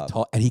 flat He had a top.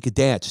 tall, and he could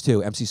dance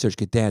too. MC Search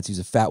could dance. He was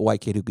a fat white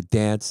kid who could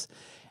dance,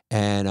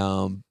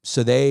 and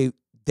so they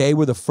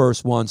were the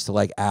first ones to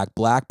like act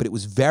black, but it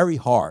was very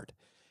hard.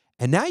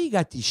 And now you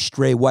got these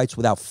stray whites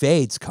without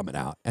fades coming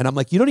out. And I'm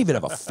like, you don't even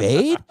have a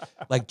fade?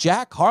 Like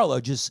Jack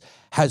Harlow just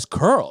has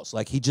curls.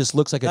 Like he just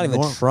looks like Not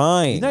even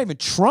trying. He's not even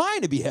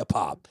trying to be hip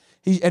hop.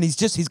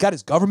 He's got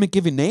his government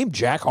giving name,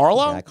 Jack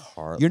Harlow. Jack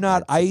Harlow. You're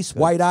not Ice,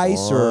 White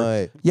Ice,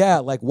 or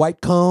like White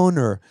Cone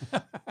or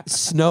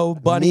Snow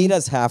Bunny. Meet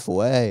us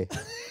halfway.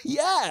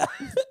 Yeah.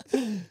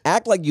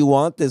 Act like you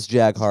want this,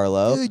 Jack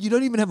Harlow. Dude, you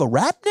don't even have a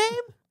rap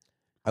name?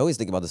 I always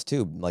think about this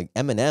too. Like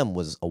Eminem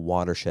was a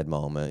watershed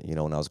moment, you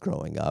know, when I was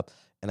growing up.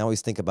 And I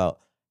always think about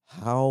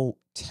how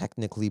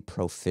technically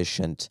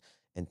proficient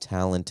and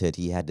talented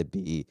he had to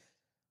be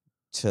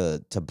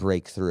to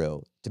break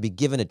through, to be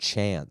given a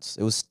chance.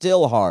 It was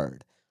still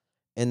hard.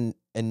 And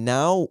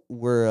now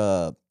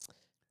we're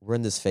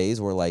in this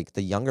phase where like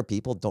the younger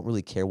people don't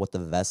really care what the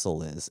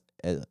vessel is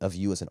of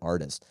you as an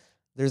artist.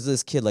 There's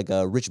this kid like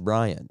Rich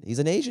Brian. He's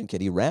an Asian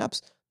kid. He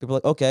raps. People are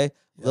like, okay,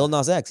 Lil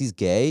Nas X, he's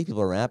gay.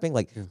 People are rapping.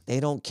 Like, they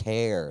don't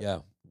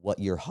care what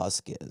your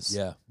husk is.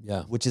 Yeah,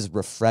 yeah. Which is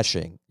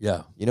refreshing.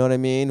 Yeah. You know what I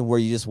mean? Where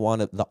you just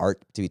want the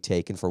art to be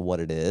taken for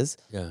what it is.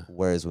 Yeah.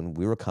 Whereas when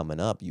we were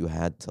coming up, you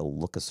had to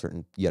look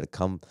you had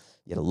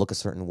to look a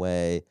certain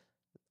way.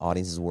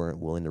 Audiences weren't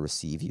willing to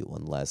receive you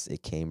unless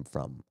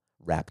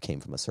rap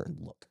came from a certain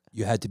look.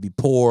 You had to be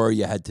poor.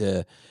 You had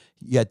to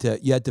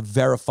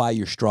verify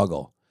your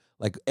struggle.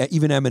 Like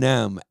even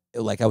Eminem,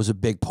 like I was a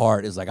big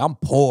part. Is like, I'm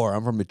poor.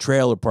 I'm from a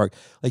trailer park.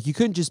 Like you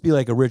couldn't just be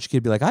like a rich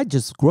kid. Be like, I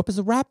just grew up as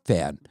a rap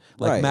fan.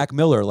 Like Mac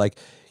Miller. Like,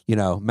 you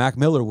know, Mac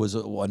Miller was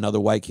another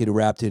white kid who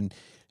rapped, and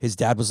his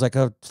dad was like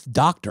a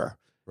doctor.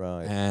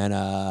 Right.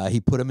 And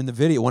he put him in the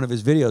video. One of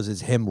his videos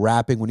is him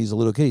rapping when he's a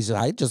little kid. He said,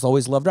 I just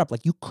always loved rap.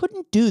 Like you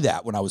couldn't do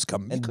that when I was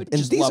coming. You couldn't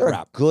just these love are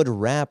rap. good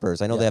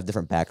rappers. I know they have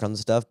different backgrounds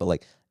and stuff, but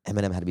like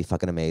Eminem had to be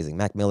fucking amazing.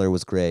 Mac Miller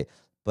was great.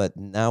 But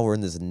now we're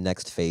in this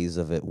next phase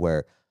of it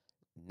where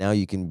now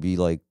you can be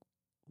like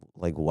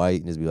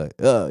white and just be like,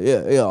 oh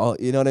yeah,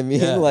 you know what I mean?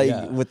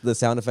 Yeah, with the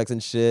sound effects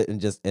and shit,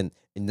 and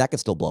that could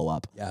still blow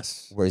up.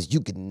 Yes. Whereas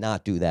you could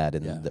not do that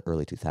in the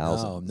early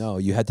 2000s. No,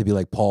 you had to be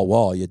like Paul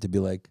Wall. You had to be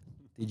like,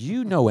 did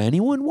you know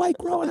anyone white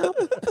growing up?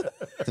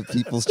 The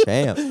people's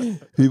champ.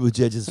 People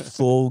just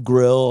full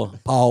grill,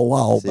 Paul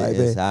Wall, baby.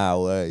 It's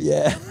highway.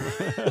 Yeah.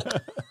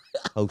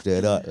 Hooked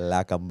it up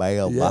like a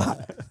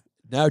mailbox. Yeah.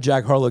 Now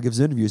Jack Harlow gives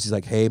interviews. He's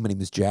like, hey, my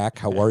name is Jack.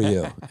 How are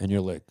you? And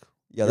you're like,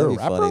 yeah, that'd be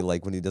funny.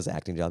 Like when he does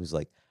acting jobs, he's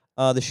like,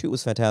 the shoot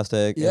was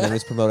fantastic. Yeah. And then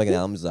he's promoting an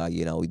album. He's like,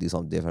 you know, we do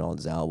something different on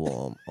this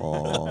album.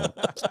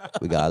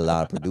 We got a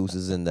lot of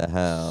producers in the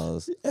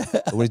house.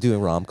 But when he's doing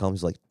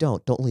rom-coms, he's like,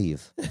 don't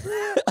leave.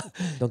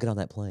 Don't get on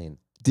that plane.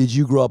 Did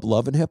you grow up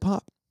loving hip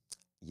hop?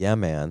 Yeah,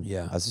 man.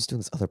 Yeah. I was just doing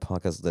this other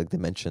podcast. Like they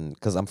mentioned,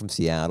 because I'm from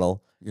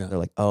Seattle. Yeah. They're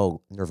like,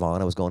 oh,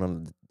 Nirvana was going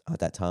on at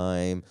that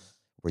time.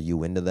 Were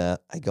you into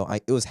that?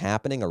 It was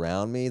happening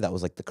around me. That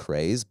was like the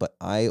craze, but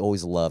I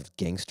always loved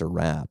gangster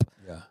rap.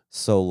 Yeah.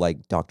 So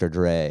like Dr.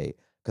 Dre,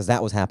 because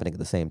that was happening at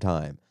the same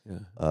time.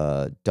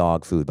 Yeah.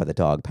 Dog Food by the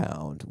Dog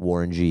Pound,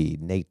 Warren G,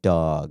 Nate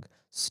Dogg,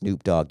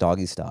 Snoop Dogg,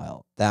 Doggy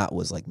Style. That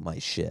was like my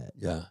shit.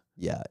 Yeah.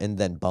 Yeah. And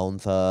then Bone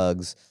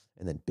Thugs,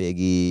 and then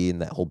Biggie,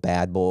 and that whole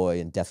Bad Boy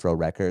and Death Row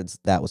Records.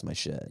 That was my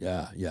shit.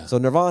 Yeah. Yeah. So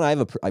Nirvana, I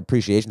have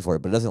appreciation for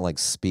it, but it doesn't like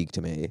speak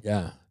to me.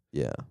 Yeah.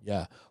 Yeah.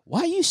 Yeah.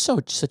 Why are you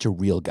such a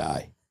real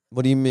guy?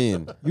 What do you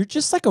mean? You're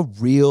just like a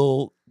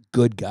real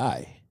good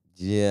guy.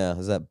 Yeah,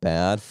 is that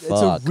bad? It's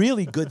Fuck. a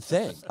really good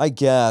thing. I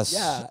guess.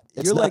 Yeah.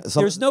 It's You're not like,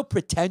 there's no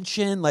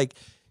pretension. Like,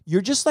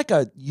 you're just like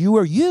you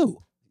are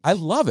you. I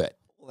love it.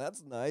 Well,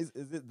 that's nice.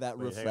 Is it that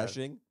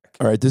refreshing?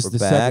 All right, this is We're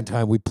the back. second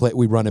time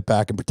we run it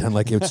back and pretend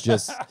like it's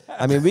just.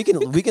 I mean, we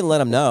can let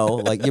them know.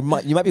 Like you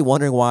might be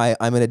wondering why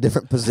I'm in a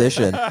different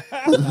position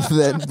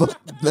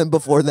than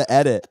before the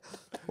edit.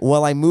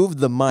 Well, I moved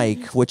the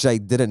mic, which I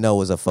didn't know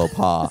was a faux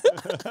pas,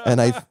 and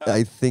I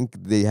think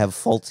they have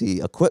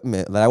faulty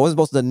equipment that I wasn't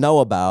supposed to know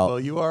about. Well,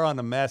 you are on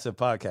a massive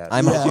podcast.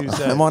 I'm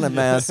on a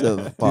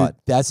massive pod.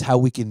 Dude, that's how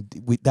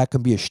that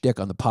can be a shtick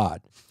on the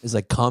pod. It's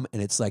like come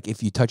and it's like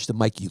if you touch the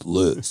mic, you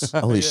lose.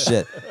 Holy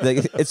shit!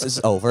 Like, it's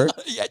just over.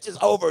 Yeah, it's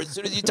just over. As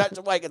soon as you touch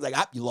the mic, it's like,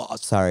 you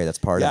lost. Sorry, that's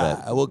part of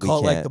it. Yeah, we'll call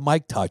it like the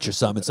mic touch or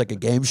something. It's like a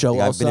game show.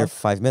 Like, I've been here for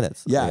 5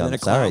 minutes. Yeah, Like, and then I'm a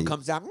clown sorry.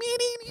 comes out.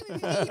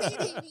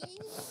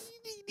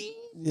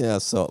 Yeah,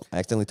 so I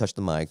accidentally touched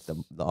the mic.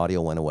 The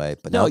audio went away,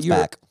 but No, now it's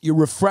back. you're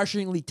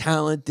refreshingly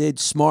talented,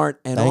 smart,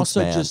 and Thanks,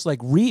 also man. just like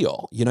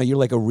real. You know, you're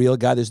like a real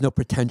guy. There's no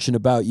pretension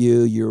about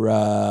you. You're,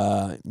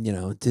 it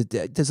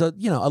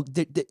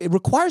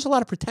requires a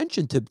lot of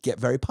pretension to get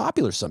very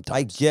popular sometimes.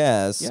 I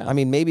guess. Yeah. I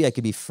mean, maybe I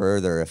could be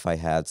further if I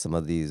had some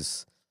of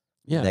these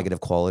negative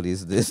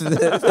qualities.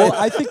 Well,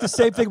 I think the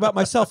same thing about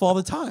myself all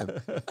the time.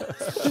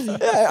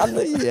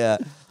 Yeah.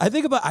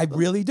 I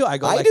really do. I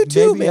go, I like, do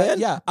too, maybe man.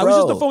 yeah. I was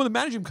just on Bro. the phone with the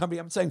management company.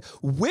 I'm saying,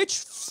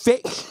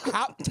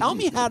 tell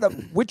me how to,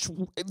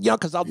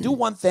 because I'll do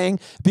one thing,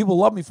 people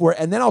love me for it,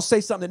 and then I'll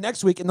say something the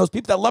next week, and those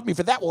people that love me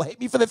for that will hate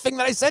me for the thing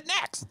that I said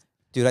next.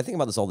 Dude, I think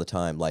about this all the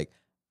time. Like,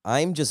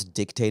 I'm just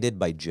dictated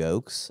by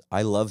jokes.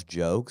 I love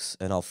jokes,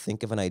 and I'll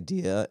think of an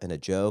idea and a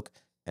joke,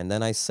 and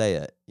then I say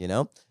it, you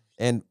know?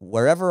 And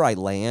wherever I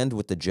land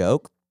with the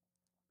joke,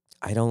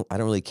 I don't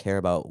really care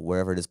about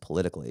wherever it is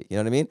politically. You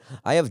know what I mean?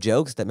 I have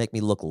jokes that make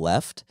me look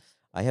left.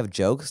 I have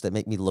jokes that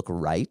make me look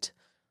right.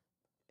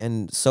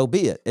 And so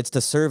be it. It's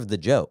to serve the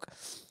joke.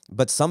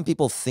 But some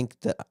people think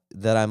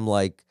that I'm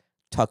like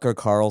Tucker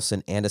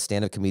Carlson and a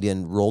stand-up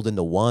comedian rolled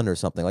into one or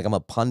something. Like I'm a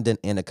pundit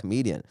and a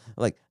comedian.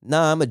 I'm like,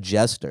 nah, I'm a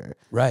jester.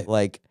 Right.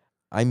 Like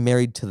I'm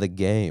married to the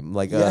game.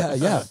 Like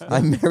Yeah.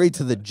 I'm married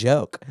to the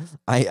joke.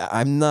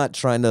 I'm not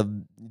trying to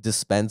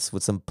dispense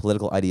with some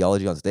political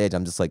ideology on stage.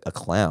 I'm just like a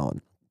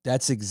clown.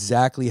 That's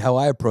exactly how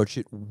I approach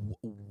it.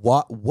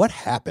 What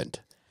happened?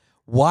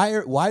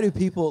 Why do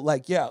people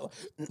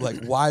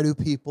why do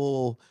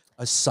people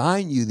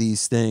assign you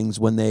these things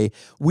when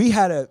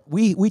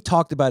we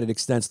talked about it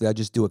extensively. I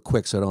just do it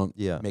quick so I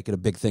don't make it a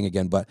big thing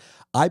again. But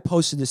I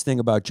posted this thing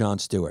about Jon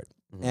Stewart.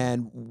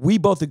 And we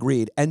both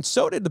agreed, and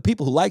so did the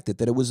people who liked it,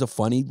 that it was a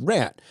funny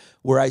rant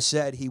where I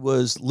said he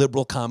was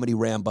liberal comedy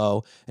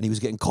Rambo, and he was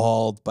getting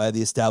called by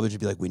the establishment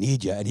to be like, we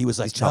need you. And he was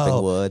like,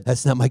 chopping wood.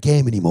 That's not my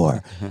game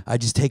anymore. I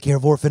just take care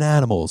of orphan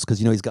animals, because,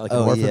 he's got like an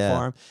orphan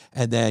farm.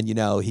 And then,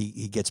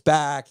 he gets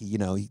back, he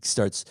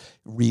starts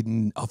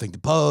reading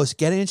Huffington Post,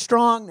 getting in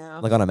strong now.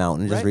 Like on a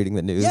mountain, just reading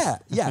the news.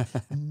 Yeah.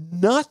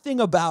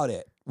 Nothing about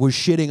it was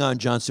shitting on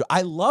Jon Stewart.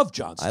 I love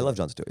Jon Stewart. I love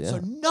Jon Stewart, yeah. So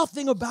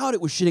nothing about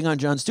it was shitting on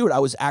Jon Stewart. I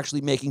was actually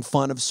making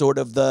fun of sort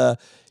of the,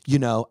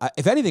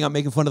 if anything, I'm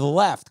making fun of the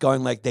left,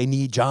 going like, they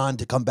need Jon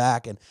to come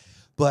back.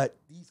 But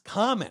these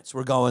comments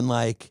were going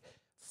like,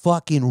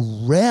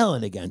 fucking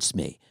railing against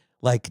me.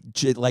 Like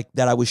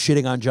that I was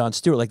shitting on Jon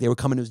Stewart. Like they were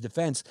coming to his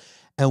defense.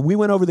 And we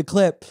went over the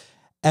clip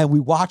and we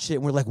watched it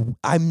and we're like,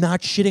 I'm not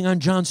shitting on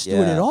Jon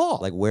Stewart at all.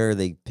 Like, where are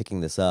they picking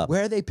this up?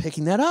 Where are they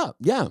picking that up?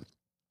 Yeah.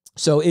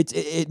 So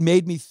it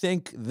made me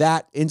think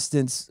that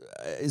instance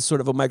is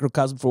sort of a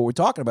microcosm for what we're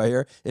talking about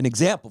here, an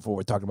example for what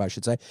we're talking about, I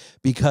should say,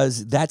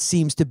 because that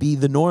seems to be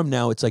the norm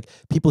now. It's like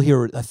people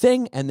hear a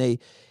thing and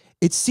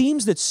it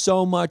seems that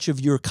so much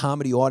of your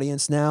comedy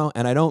audience now,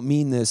 and I don't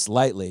mean this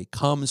lightly,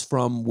 comes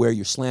from where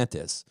your slant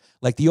is.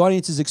 Like the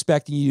audience is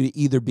expecting you to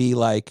either be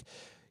like,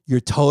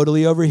 you're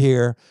totally over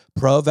here,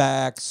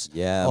 pro-vax,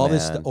 all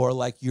this, or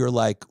like you're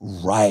like,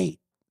 right.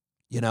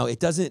 It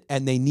doesn't,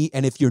 and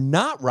if you're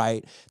not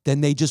right, then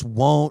they just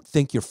won't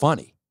think you're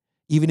funny,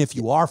 even if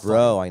you are funny.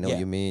 Bro, I know what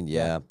you mean,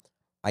 yeah.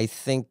 I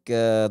think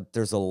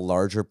there's a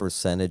larger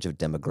percentage of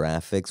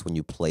demographics when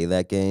you play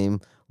that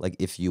game. Like,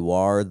 if you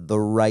are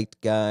the right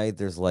guy,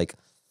 there's like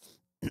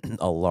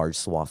a large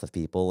swath of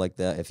people like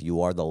that. If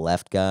you are the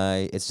left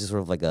guy, it's just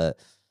sort of like a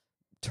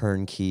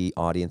turnkey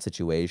audience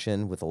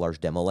situation with a large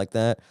demo like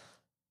that.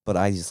 But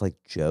I just like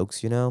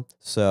jokes,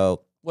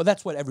 So... Well,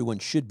 that's what everyone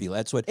should be.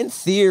 That's what, in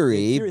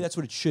theory, that's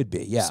what it should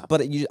be. Yeah,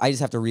 but I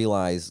just have to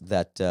realize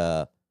that,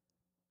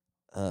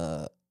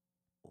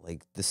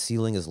 like the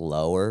ceiling is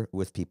lower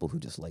with people who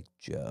just like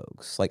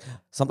jokes. Like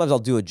sometimes I'll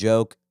do a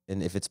joke,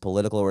 and if it's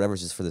political or whatever,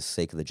 it's just for the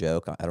sake of the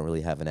joke. I don't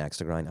really have an axe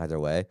to grind either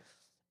way,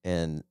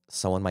 and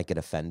someone might get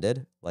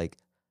offended. Like,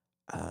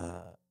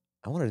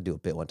 I wanted to do a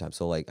bit one time.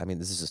 So, like, I mean,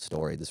 this is a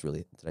story.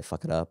 Did I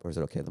fuck it up? Or is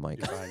it okay with the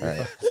mic? All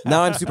right.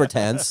 Now I'm super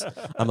tense.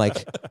 I'm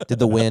like, did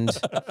the wind?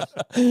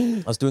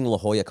 I was doing La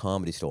Jolla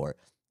Comedy Store.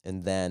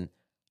 And then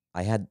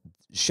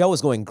show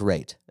was going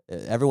great.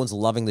 Everyone's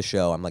loving the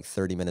show. I'm like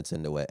 30 minutes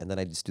into it. And then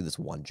I just do this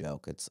one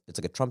joke. It's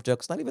like a Trump joke.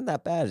 It's not even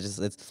that bad.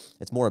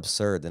 It's more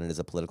absurd than it is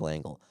a political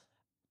angle.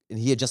 And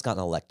he had just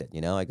gotten elected,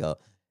 I go,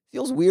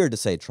 feels weird to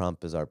say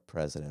Trump is our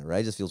president, right?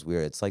 It just feels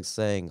weird. It's like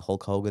saying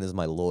Hulk Hogan is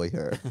my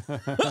lawyer.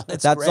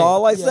 That's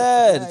all I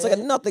said. It's like a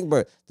nothing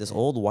but this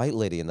old white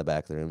lady in the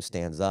back of the room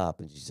stands up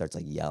and she starts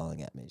like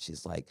yelling at me.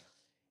 She's like,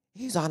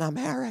 he's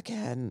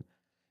un-American.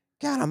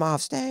 Get him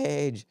off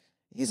stage.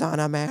 He's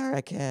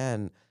un-American.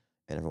 And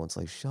everyone's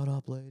like, shut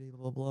up, lady,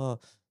 blah, blah, blah.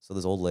 So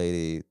this old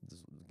lady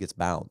gets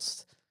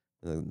bounced.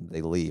 And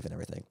they leave and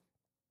everything.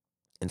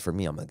 And for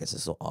me, I'm like, this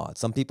is so odd.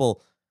 Some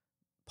people...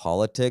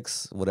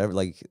 Politics, whatever,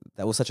 like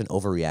that was such an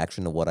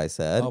overreaction to what I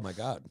said. Oh my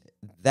God.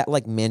 That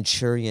like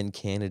Manchurian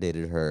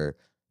candidated her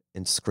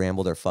and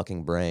scrambled her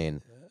fucking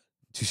brain.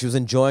 She was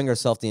enjoying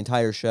herself the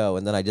entire show,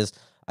 and then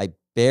I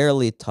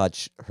barely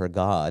touch her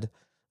God.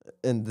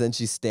 And then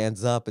she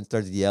stands up and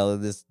starts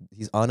yelling this,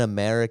 he's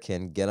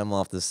un-American, get him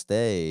off the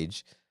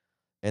stage.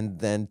 And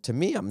then to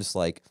me, I'm just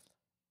like,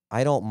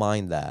 I don't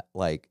mind that.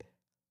 Like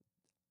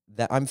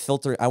that I'm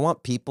filtering. I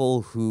want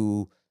people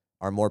who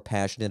are more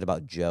passionate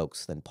about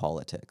jokes than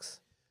politics.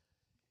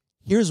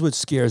 Here's what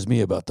scares me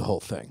about the whole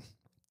thing,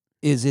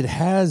 is it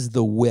has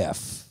the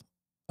whiff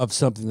of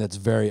something that's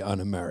very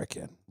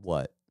un-American.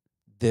 What?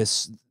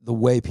 The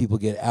way people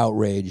get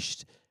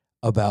outraged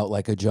about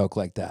like a joke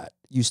like that.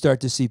 You start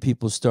to see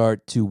people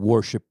start to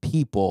worship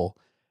people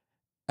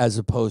as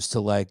opposed to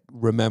like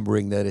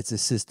remembering that it's a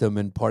system,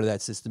 and part of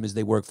that system is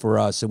they work for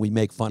us and we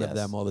make fun of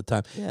them all the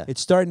time. Yeah.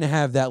 It's starting to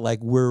have that like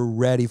we're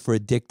ready for a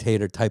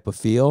dictator type of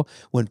feel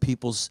when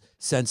people's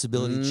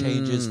sensibility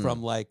changes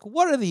from like,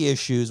 what are the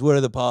issues? What are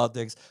the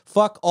politics?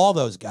 Fuck all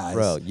those guys.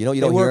 Bro, you don't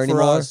hear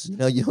anymore?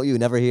 You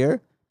never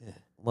hear? Yeah.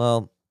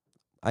 Well,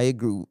 I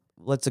agree.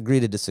 Let's agree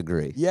to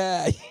disagree.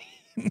 Yeah.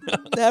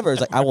 Never.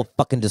 It's like, I will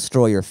fucking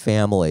destroy your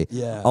family.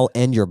 Yeah. I'll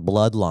end your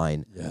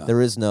bloodline. Yeah.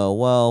 There is no,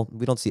 well,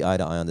 we don't see eye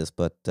to eye on this,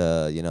 but,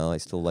 I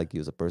still like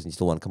you as a person. You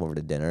still want to come over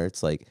to dinner.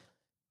 It's like,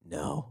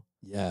 no,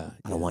 Yeah.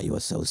 I don't want you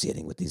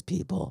associating with these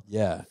people.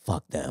 Yeah.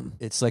 Fuck them.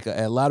 It's like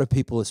a lot of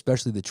people,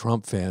 especially the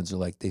Trump fans, are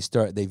like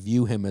they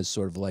view him as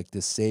sort of like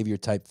this savior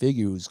type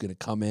figure who's going to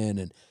come in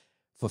and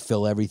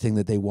fulfill everything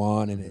that they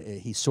want, and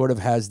he sort of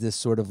has this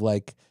sort of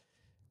like,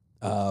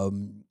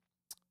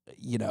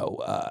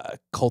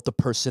 cult of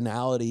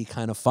personality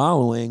kind of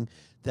following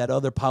that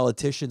other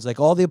politicians, like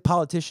all the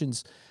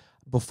politicians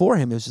before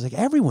him, it was just like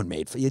everyone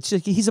made. It's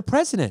like he's a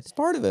president. It's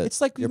part of it.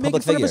 It's like You're you're a making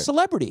public fun of a figure.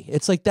 celebrity.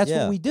 It's like that's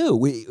Yeah. what we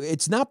do.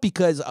 It's not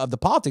because of the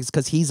politics,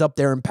 because he's up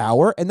there in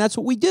power, and that's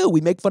what we do.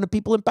 We make fun of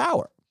people in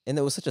power. And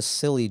it was such a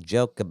silly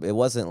joke. It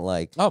wasn't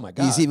like, Oh my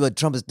god! you see what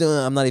Trump is doing?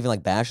 I'm not even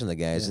like bashing the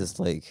guy. It's just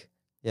like,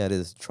 yeah, it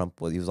is Trump.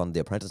 He was on The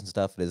Apprentice and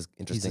stuff. It is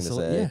interesting to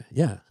say.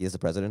 Yeah. He is the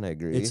president. I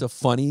agree. It's a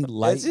funny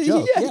light It's-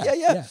 joke.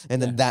 Yeah.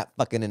 And then that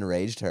fucking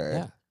enraged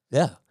her.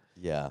 Yeah.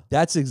 Yeah.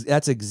 That's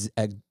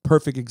a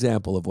perfect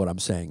example of what I'm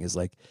saying. Is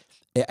like,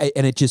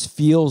 and it just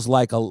feels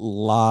like a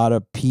lot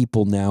of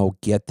people now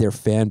get their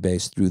fan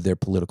base through their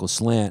political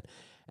slant,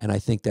 and I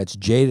think that's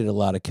jaded a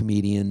lot of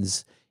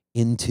comedians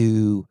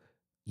into,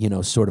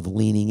 sort of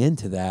leaning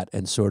into that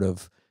and sort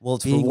of. Well,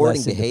 it's being rewarding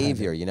less independent.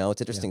 behavior.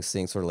 It's interesting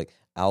seeing sort of like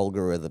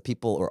algorithm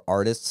people or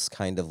artists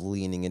kind of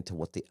leaning into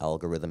what the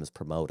algorithm is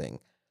promoting.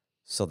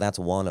 So that's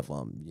one of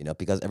them,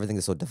 because everything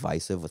is so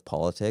divisive with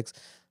politics.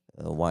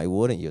 Why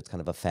wouldn't you? It's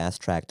kind of a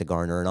fast track to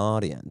garner an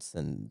audience,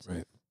 and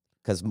Right.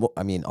 because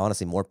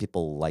honestly, more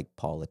people like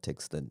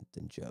politics than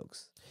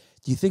jokes.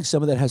 Do you think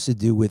some of that has to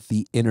do with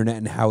the internet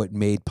and how it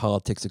made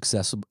politics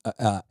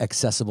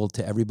accessible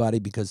to everybody?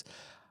 Because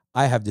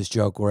I have this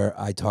joke where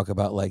I talk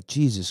about, like,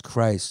 Jesus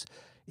Christ,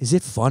 is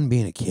it fun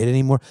being a kid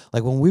anymore?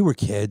 Like when we were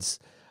kids,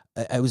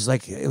 it was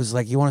like,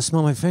 you want to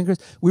smell my fingers?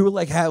 We were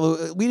like,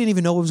 we didn't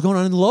even know what was going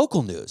on in the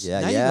local news.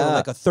 Yeah, now you go to yeah.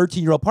 like a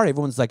 13-year-old party.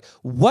 Everyone's like,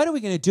 what are we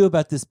going to do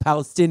about this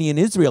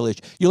Palestinian-Israel issue?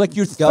 You're like,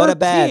 you're 13. Go to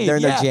bed. They're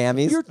in their Yeah,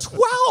 jammies. You're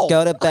 12.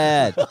 Go to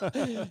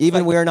bed.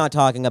 Even we're not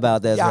talking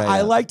about this. Yeah, right I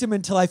now. liked him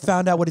until I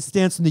found out what his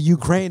stance in the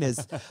Ukraine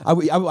is.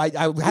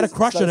 I had a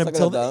crush on him Sucking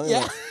until it down,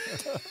 yeah.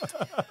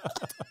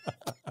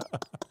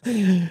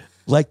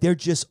 Like they're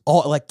just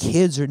all like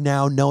kids are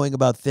now knowing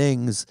about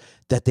things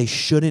that they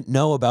shouldn't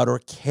know about or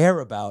care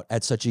about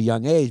at such a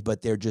young age,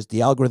 but they're just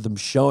the algorithm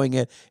showing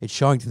it. It's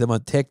showing to them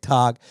on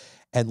TikTok,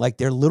 and like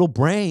their little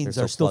brains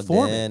They're are still plugged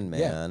forming. in,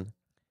 Yeah. man.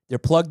 They're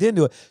plugged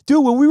into it.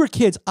 Dude, when we were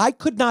kids, I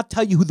could not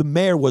tell you who the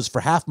mayor was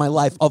for half my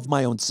life of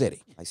my own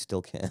city. I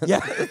still can. Yeah.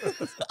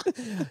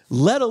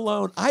 Let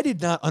alone, I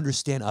did not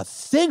understand a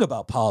thing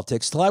about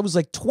politics till I was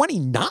like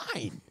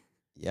 29.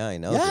 Yeah, I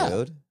know, Yeah.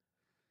 dude.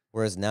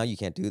 Whereas now you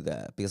can't do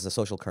that because the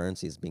social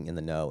currency is being in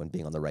the know and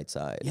being on the right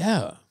side.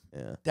 Yeah.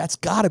 Yeah. That's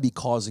got to be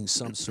causing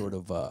some sort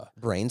of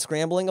Brain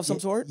scrambling of some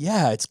sort?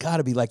 Yeah, it's got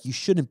to be like you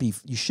shouldn't be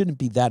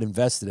that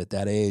invested at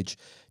that age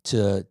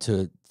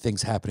to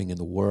things happening in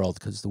the world,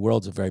 because the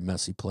world's a very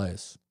messy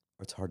place.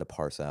 It's hard to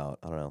parse out.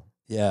 I don't know.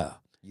 Yeah.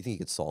 You think you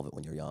could solve it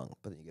when you're young,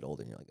 but then you get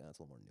older and you're like, that's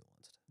a little more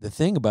nuanced. The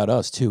thing about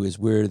us too is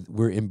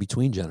we're in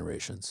between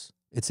generations.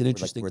 It's an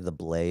interesting. We're the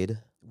blade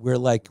We're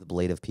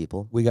of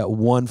people. we got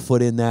 1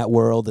 foot in that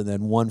world, and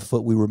then 1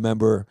 foot we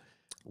remember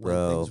when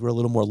Bro. things were a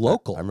little more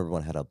local. I remember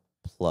when I had to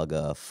plug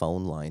a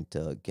phone line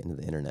to get into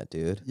the internet,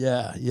 dude.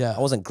 Yeah, yeah. I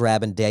wasn't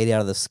grabbing data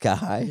out of the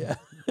sky. Yeah.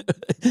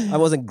 I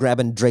wasn't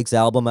grabbing Drake's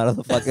album out of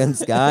the fucking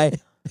sky.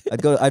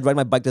 I'd ride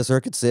my bike to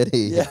Circuit City.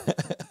 Yeah.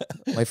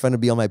 My friend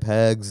would be on my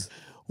pegs.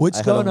 What's I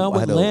had going a- on I with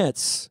had a-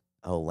 Lance?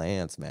 Oh,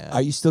 Lance, man.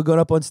 Are you still going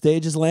up on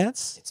stage as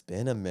Lance? It's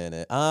been a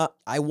minute.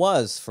 I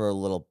was for a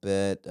little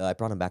bit. I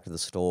brought him back to the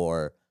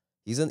store.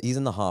 He's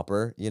in the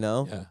hopper,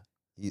 Yeah.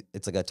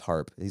 It's like a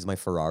tarp. He's my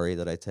Ferrari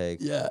that I take.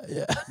 Yeah,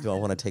 yeah. Do I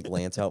want to take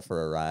Lance out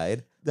for a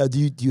ride? Now, do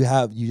you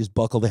just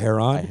buckle the hair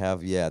on? I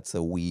have, yeah, it's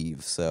a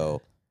weave.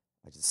 So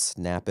I just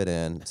snap it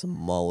in. It's a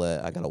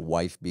mullet. I got a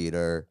wife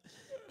beater,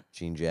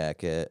 jean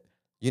jacket.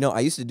 I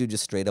used to do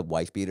just straight up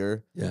wife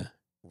beater Yeah.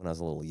 when I was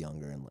a little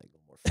younger and like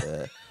more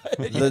fit.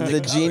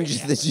 the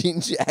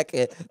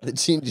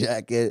jean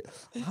jacket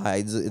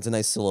hides. It's a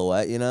nice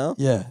silhouette,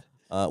 Yeah.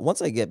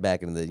 Once I get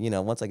back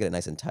into once I get it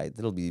nice and tight,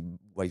 it'll be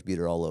wife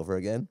beater all over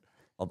again.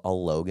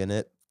 I'll Logan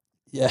it,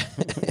 Yeah.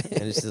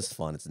 and it's just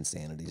fun. It's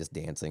insanity, just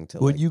dancing to.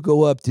 When you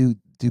go up, do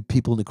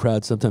people in the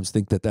crowd sometimes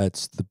think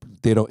that's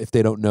if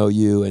they don't know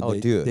you and Oh,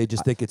 dude. they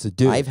just think it's a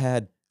dude?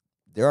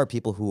 there are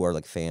people who are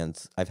like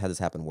fans. I've had this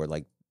happen where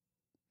like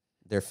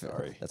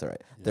Sorry. that's all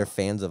right. Yeah. They're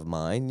fans of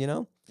mine,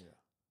 Yeah.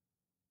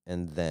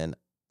 and then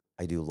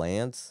I do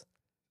Lance,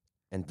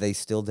 and they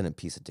still didn't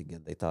piece it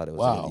together. They thought it was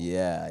Wow.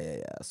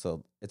 yeah.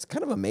 So it's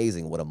kind of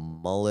amazing what a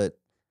mullet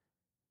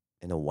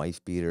and a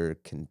wife beater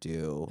can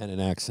do And an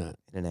accent.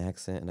 in an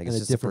accent, and I And guess a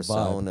just a different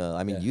vibe. persona.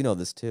 I mean, Yeah. you know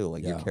this too.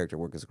 Like your Yeah. character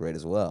work is great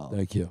as well.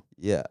 Thank you.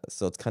 Yeah,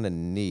 so it's kind of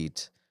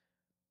neat.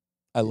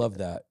 I love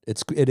that.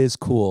 It is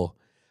cool.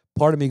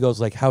 Part of me goes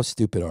like, how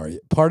stupid are you?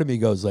 Part of me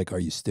goes like, are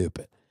you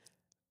stupid?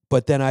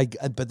 But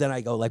then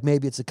I go like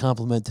maybe it's a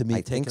compliment to me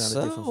I taking think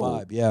on a different so.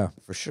 vibe. Yeah,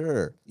 For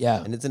sure.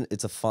 yeah. And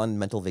it's a fun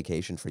mental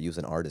vacation for you as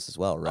an artist as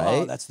well, right?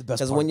 Oh, that's the best.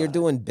 Because part when you're about it.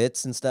 doing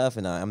bits and stuff,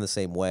 and I'm the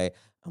same way,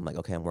 I'm like,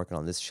 okay, I'm working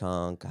on this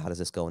chunk. How does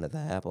this go into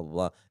that? Blah, blah,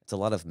 blah. It's a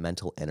lot of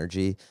mental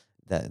energy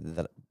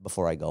that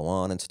before I go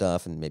on and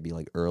stuff, and maybe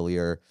like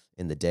earlier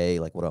in the day,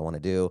 like what do I want to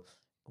do?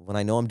 When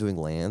I know I'm doing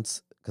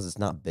Lance, because it's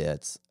not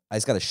bits, I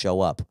just got to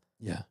show up.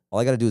 Yeah, All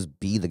I got to do is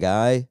be the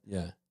guy,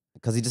 yeah,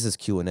 because he just has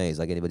Q&As.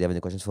 Like, anybody have any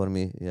questions for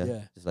me?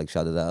 Yeah. Just like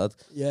shout it out.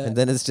 yeah, And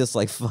then it's just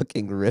like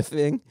fucking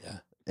riffing. yeah.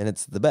 And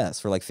it's the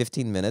best for like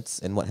 15 minutes.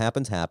 And what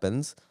happens,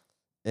 happens.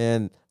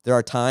 And there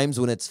are times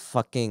when it's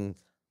fucking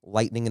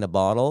lightning in a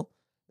bottle.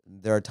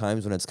 There are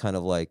times when it's kind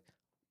of like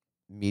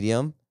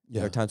medium.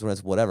 There Yeah. are times when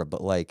it's whatever.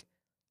 But like,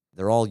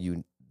 they're all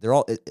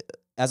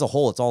as a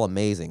whole, it's all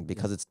amazing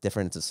because it's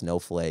different. It's a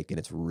snowflake and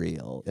it's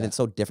real. And Yeah. it's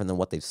so different than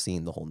what they've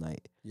seen the whole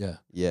night. Yeah.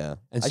 Yeah.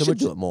 And I so should much-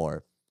 do it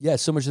more. Yeah,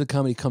 so much of the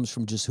comedy comes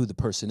from just who the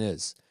person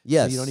is.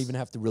 Yes. So you don't even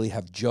have to really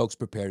have jokes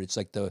prepared. It's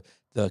like the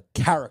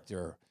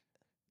character.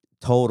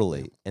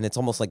 Totally. And it's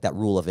almost like that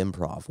rule of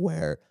improv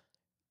where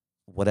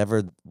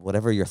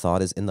whatever your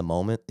thought is in the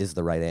moment is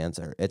the right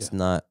answer. It's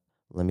not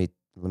let me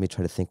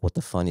try to think what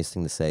the funniest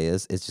thing to say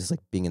is. It's just like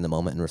being in the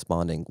moment and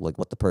responding like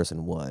what the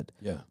person would.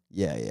 Yeah.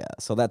 Yeah, yeah.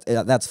 So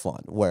that's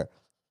fun where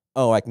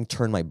I can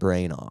turn my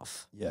brain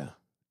off. Yeah.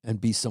 And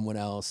be someone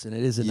else. And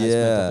it is a nice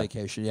Yeah. mental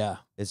vacation. Yeah.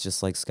 It's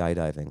just like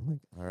skydiving. Like,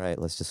 all right,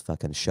 let's just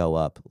fucking show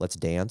up. Let's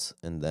dance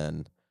and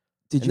then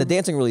Did the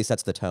dancing really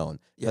sets the tone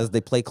because Yeah.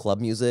 they play club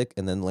music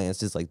and then Lance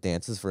just like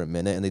dances for a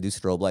minute and they do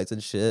strobe lights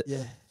and shit.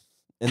 Yeah.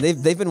 And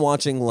they've been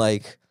watching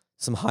like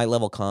some high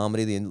level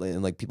comedy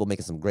and like people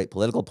making some great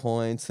political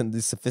points and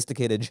these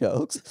sophisticated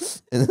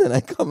jokes. And then I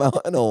come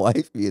out in a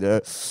wife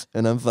beater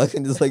and I'm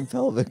fucking just like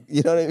pelvic.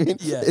 You know what I mean?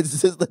 Yeah.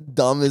 It's just the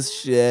dumbest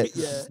shit.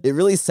 Yeah. It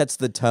really sets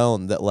the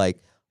tone that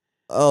like,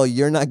 oh,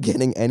 you're not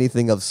getting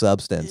anything of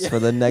substance for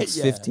the next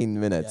Yeah. 15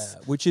 minutes.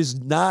 Yeah. Which is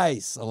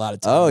nice a lot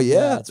of times. Oh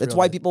yeah, it's it's real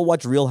why nice. people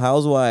watch Real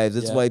Housewives.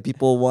 It's Yeah. why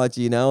people watch.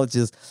 It's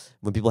just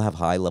when people have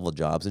high level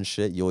jobs and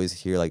shit. You always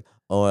hear like,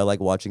 "Oh, I like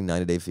watching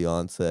 90 Day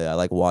Fiance. I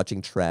like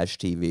watching trash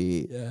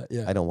TV. Yeah.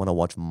 Yeah. I don't want to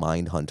watch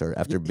Mindhunter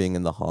after being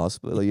in the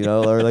hospital,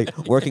 or like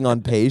working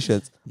on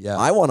patients. Yeah.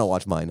 I want to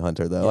watch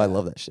Mindhunter though. I Yeah.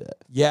 love that shit.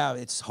 Yeah,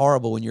 it's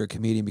horrible when you're a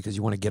comedian because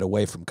you want to get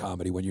away from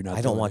comedy when you're not.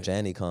 I don't doing watch it.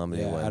 any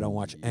comedy. Yeah, I don't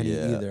watch any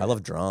either. I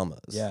love dramas.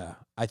 Yeah,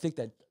 I think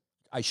that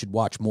I should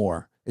watch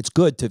more. It's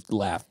good to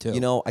laugh too.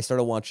 I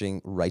started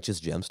watching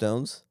Righteous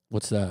Gemstones.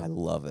 What's I that?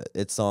 love it.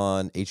 It's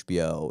on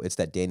HBO. It's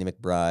that Danny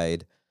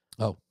McBride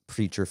Oh,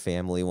 preacher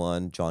family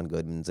one. John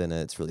Goodman's in it.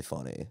 It's really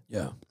funny.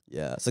 yeah,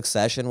 Yeah.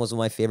 Succession was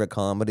my favorite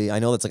comedy. I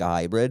know it's like a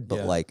hybrid, but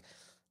Yeah. like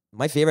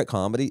my favorite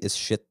comedy is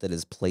shit that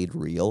is played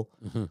real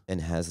Mhm.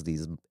 and has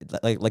these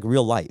like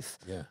real life.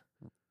 yeah,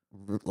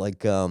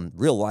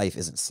 Real life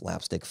isn't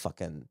slapstick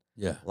fucking.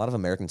 yeah. A lot of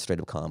American straight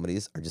up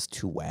comedies are just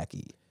too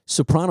wacky.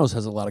 Sopranos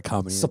has a lot of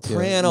comedy. in it, too.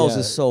 Sopranos Yeah,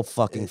 is so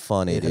fucking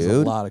funny, it has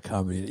dude. a lot of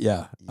comedy.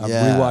 Yeah, I'm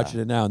Yeah. rewatching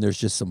it now, and there's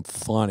just some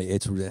funny.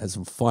 It has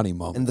some funny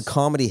moments. And the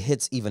comedy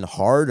hits even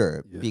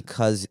harder Yeah.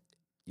 because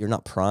you're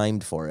not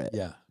primed for it.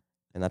 yeah.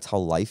 And that's how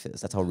life is.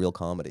 That's how real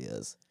comedy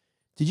is.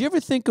 Did you ever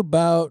think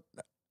about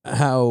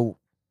how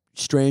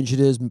strange it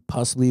is,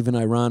 possibly even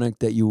ironic,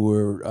 that you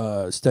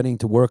were studying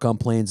to work on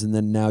planes and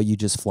then now you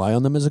just fly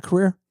on them as a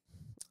career?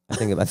 I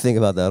think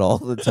about that all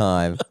the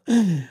time.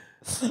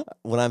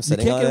 When I'm You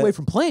sitting can't on get it, away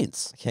from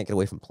planes. I can't get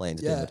away from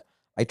planes, Yeah. dude.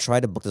 I tried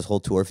to book this whole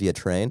tour via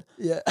train,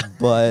 Yeah.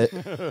 but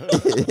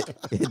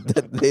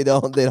they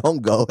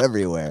don't go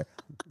everywhere.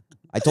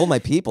 I told my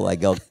people, I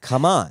go,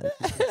 come on.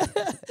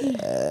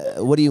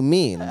 What do you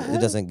mean it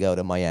doesn't go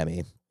to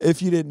Miami?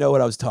 If you didn't know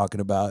what I was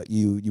talking about,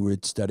 you were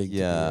studying. to be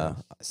Yeah.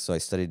 a- So I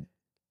studied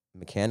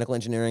mechanical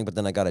engineering, but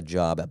then I got a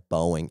job at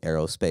Boeing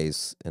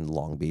Aerospace in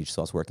Long Beach.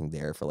 So I was working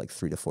there for like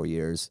 3 to 4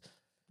 years.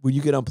 When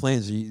you get on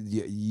planes,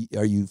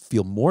 are you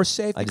feel more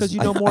safe I because just-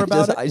 you know more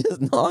about it? I just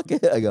knock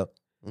it. I go,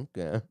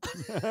 okay.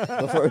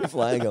 Before we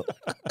fly, I go,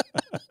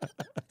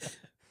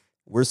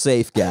 we're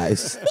safe,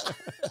 guys.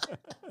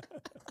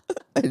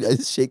 I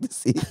just shake the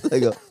seat. I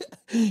go,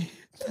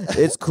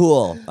 it's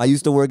cool. I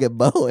used to work at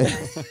Boeing.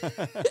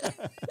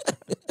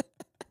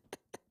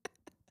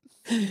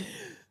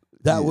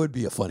 That would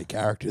be a funny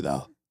character,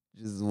 though.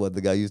 Just what the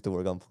guy used to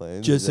work on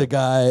planes. Just a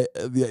guy,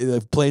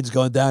 the plane's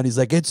going down. He's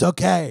like, "It's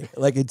okay."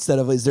 Like instead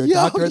of, "Is there a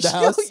doctor in the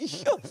house?"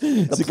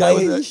 It's a guy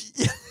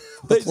with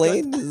The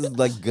plane is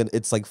like good.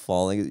 It's like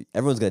falling.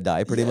 Everyone's gonna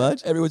die pretty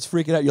much. Everyone's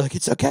freaking out. You're like,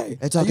 "It's okay.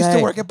 It's I used okay.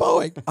 to work at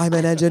Boeing." I'm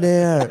an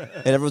engineer,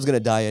 and everyone's gonna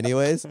die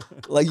anyways.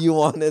 Like you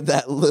wanted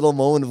that little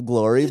moment of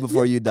glory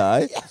before you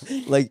die.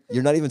 Like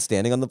you're not even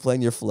standing on the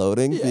plane; you're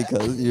floating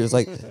because you're just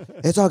like,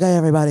 "It's okay,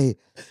 everybody.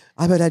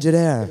 I'm an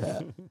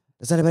engineer.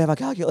 Does anybody have a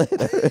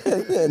calculator?"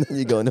 And then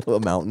you go into a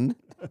mountain.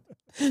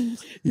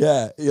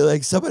 Yeah, you're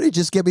like, "Somebody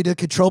just get me the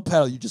control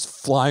panel." You're just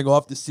flying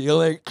off the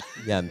ceiling.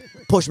 Yeah,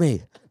 push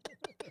me.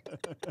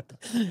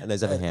 And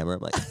there's a hammer. I'm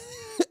like,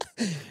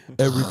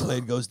 Every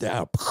plane goes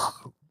down,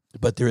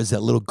 but there is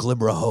that little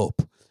glimmer of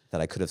hope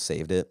that I could have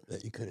saved it.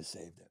 that you could have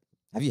saved it.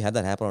 Have you had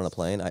that happen on a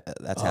plane?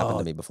 That's happened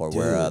to me before,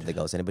 where they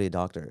go, "Is anybody a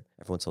doctor?"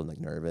 Everyone's so like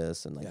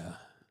nervous and like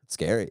it's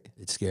scary.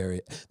 It's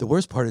scary. The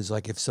worst part is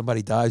like if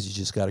somebody dies, you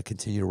just got to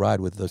continue to ride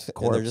with the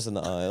corpse. And they're just in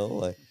the aisle.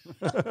 Like,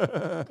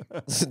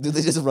 do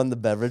they just run the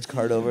beverage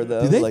cart over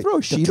them? Do they like, throw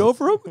a sheet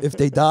over them if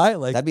they die?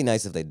 Like that'd be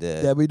nice if they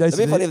did. That'd be nice.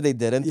 That'd be funny if they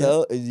didn't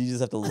though. You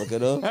just have to look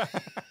at them.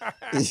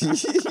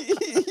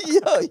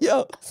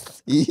 yo,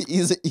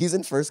 he's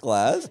in first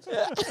class,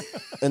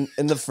 and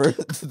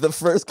the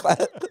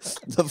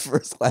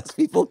first class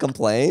people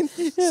complain,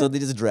 so they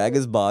just drag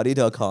his body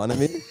to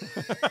economy.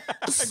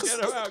 Get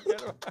him out.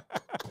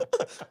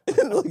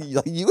 And,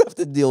 like, you have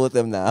to deal with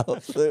them now.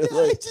 They're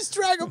like, just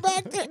drag him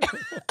back there.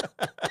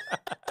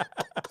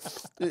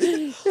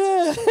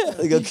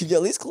 they go, "Can you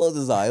at least close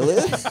his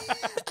eyelids?"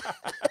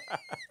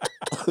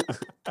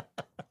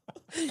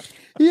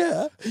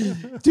 Yeah,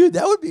 dude,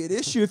 that would be an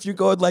issue if you're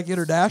going like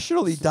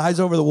international. He dies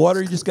over the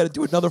water. You just got to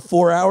do another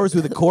 4 hours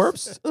with a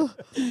corpse. And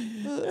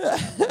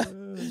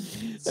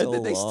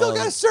then they still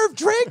got to serve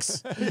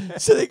drinks.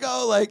 So they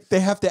go like,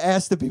 they have to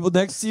ask the people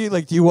next to you,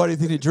 like, "Do you want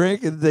anything to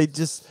drink?" And they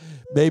just,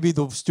 maybe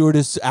the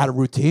stewardess out of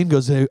routine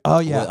goes, "Oh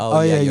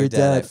yeah, you're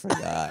dead." I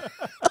forgot.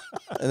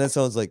 And then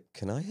someone's like,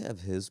 "Can I have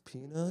his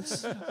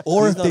peanuts?"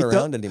 Or He's if not they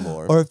around don't,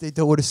 anymore. or if they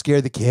don't want to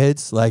scare the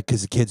kids, like,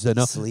 because the kids don't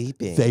know,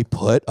 Sleeping. they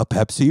put a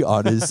Pepsi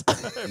on his.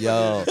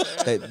 Yo,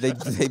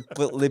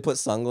 they put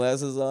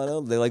sunglasses on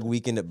him. They like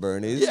Weekend at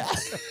Bernie's. Yeah.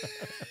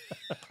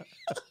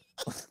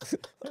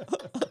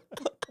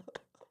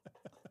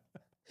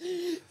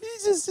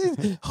 He's just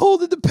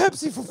holding the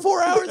Pepsi for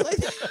 4 hours. Like,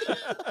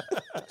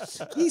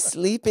 He's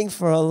sleeping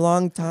for a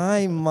long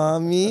time,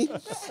 mommy.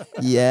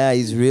 Yeah,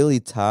 he's really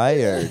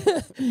tired.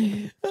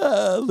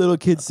 little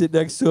kids sit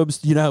next to him.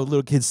 You know how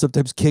little kids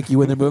sometimes kick you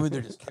when they're moving?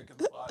 They're just kicking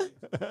the body.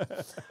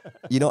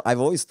 You know, I've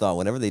always thought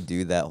whenever they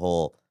do that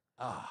whole,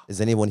 is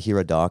anyone here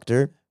a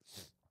doctor?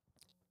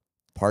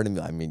 Part of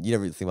me, I mean, you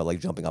never think about like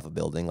jumping off a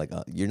building. Like,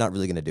 you're not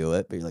really going to do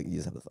it, but you're like, you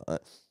just have the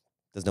thought.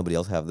 Does nobody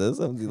else have this?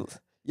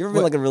 You ever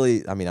been like a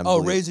really, I mean, I'm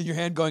really, raising your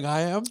hand going,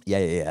 "I am"?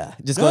 Yeah.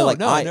 Just No, going like,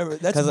 no, never.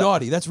 That's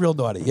naughty. That's real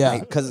naughty. Yeah.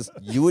 Because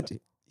you would,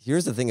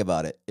 here's the thing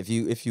about it. If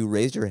you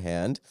raised your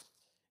hand,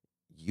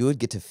 you would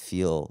get to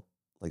feel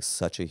like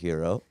such a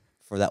hero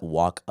for that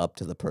walk up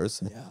to the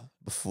person. Yeah.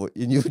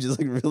 And you would just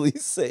like really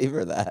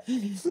savor that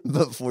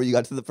before you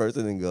got to the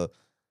person and go,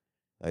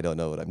 "I don't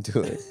know what I'm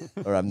doing,"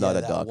 or "I'm not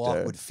a that doctor."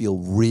 walk would feel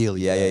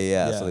really Yeah.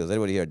 good. So is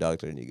anybody here a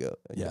doctor? And you go,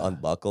 and you Yeah.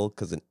 unbuckle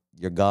because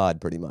you're God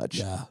pretty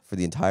much for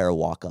the entire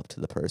walk up to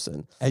the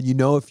person. And you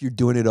know, if you're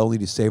doing it only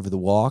to savor the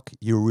walk,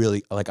 you're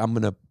really like, I'm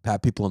gonna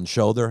pat people on the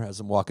shoulder as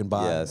I'm walking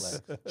by. Yes,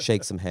 Like,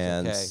 shake some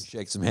hands. okay,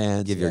 shake some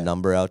hands. Give your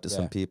number out to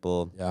some Yeah.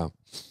 people. Yeah.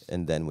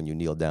 And then when you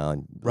kneel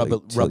down, Rub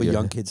like, a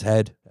young kid's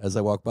head as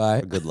I walk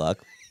by. Good luck.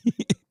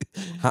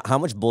 How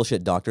much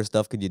bullshit doctor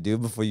stuff could you do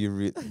before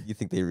you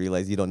think they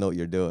realize you don't know what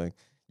you're doing?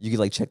 You could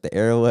like check the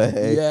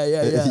airway.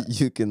 Yeah.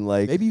 You can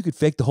like Maybe you could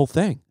fake the whole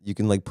thing. you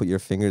can like put your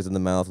fingers in the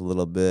mouth a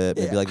little bit.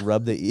 Maybe Yeah. like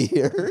rub the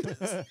ear,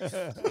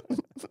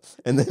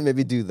 and then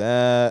maybe do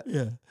that.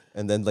 Yeah.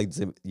 And then like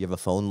you have a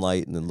phone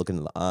light, and then look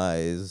into the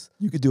eyes.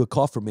 You could do a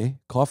cough for me.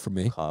 Cough for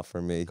me. Cough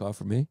for me. Cough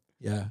for me.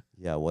 Yeah.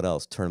 Yeah. What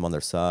else? Turn them on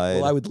their side.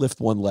 Well, I would lift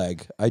one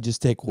leg. I'd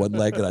just take one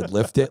leg and I'd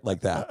lift it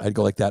like that. I'd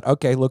go like that.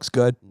 Okay, looks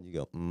good. You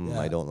go. Yeah.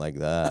 I don't like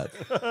that.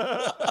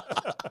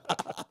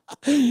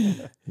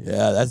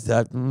 Yeah, that's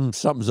that.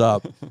 Something's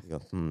up. You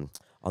go.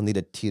 I'll need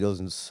a Tito's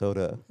and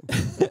soda.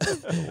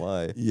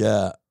 Why?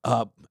 Yeah.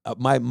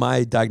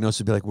 My diagnosis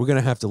would be like, we're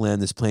gonna have to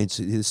land this plane.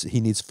 So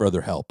he needs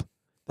further help.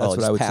 That's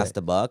what I would pass say.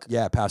 the buck.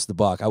 Yeah, pass the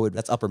buck. I would.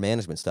 That's upper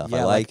management stuff. Yeah,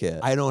 I like it.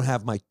 I don't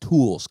have my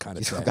tools, kind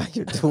of You thing. don't got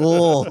your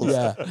tools.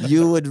 Yeah.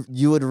 You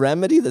would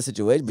remedy the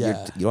situation, but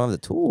Yeah. you don't have the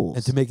tools.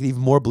 And to make it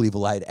even more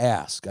believable, I'd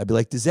ask. I'd be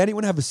like, "Does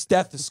anyone have a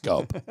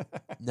stethoscope?"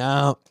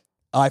 No.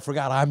 Oh, I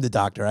forgot. I'm the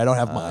doctor. I don't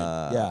have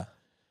mine. Yeah.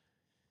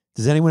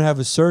 Does anyone have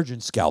a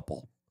surgeon's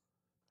scalpel?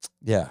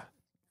 Yeah.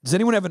 Does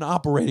anyone have an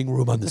operating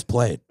room on this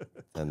plane?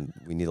 And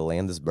we need to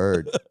land this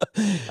bird.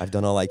 I've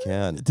done all I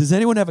can. Does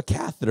anyone have a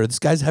catheter? This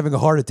guy's having a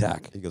heart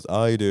attack. He goes,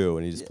 "I do,"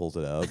 and he just pulls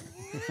it out.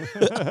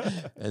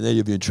 And then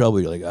you'll be in trouble.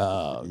 You're like,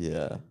 "Oh,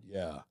 Yeah.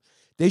 yeah."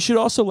 They should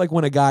also, like,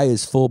 when a guy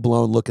is full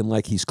blown looking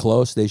like he's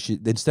close, they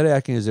should, instead of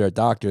acting as they're a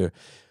doctor,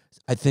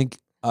 I think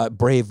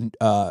brave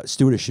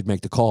stewardess should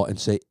make the call and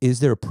say, "Is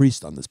there a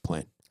priest on this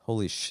plane?"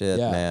 Holy shit,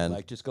 Yeah, man.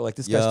 like just go like,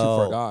 "This guy's too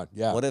far gone."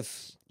 Yeah. What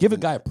if Give a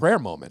guy a prayer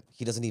moment.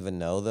 he doesn't even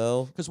know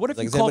though? Because what if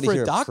Like, you is call anybody for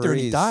here a doctor and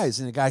he priest? dies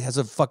and the guy has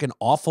a fucking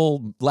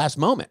awful last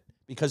moment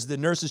because the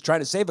nurse is trying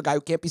to save a guy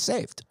who can't be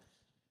saved?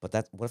 But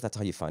what if that's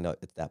how you find out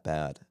it's that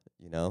bad?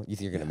 You know, you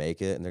think you're gonna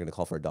make it, and they're gonna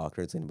call for a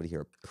doctor. Is anybody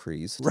here a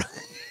priest? Right.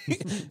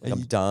 Like,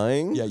 I'm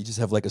dying. Yeah, you just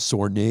have like a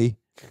sore knee.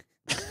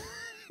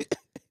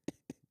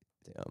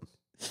 Damn.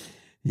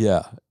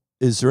 Yeah.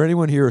 Is there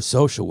anyone here a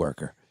social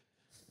worker?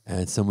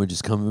 And someone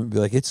just come and be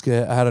like, "It's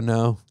good. I don't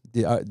know.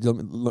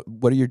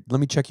 Let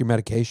me check your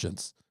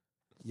medications."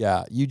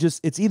 Yeah.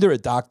 It's either a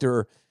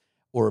doctor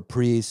or a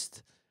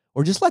priest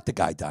or just let the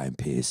guy die in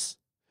peace.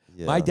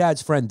 Yeah. My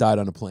dad's friend died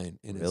on a plane.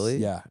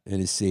 Really? In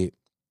his seat.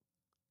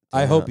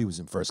 I hope he was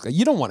in first class.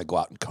 You don't want to go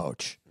out and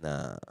coach.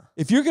 Nah,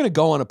 If you're going to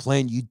go on a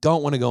plane, you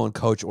don't want to go in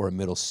coach or a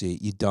middle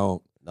seat. You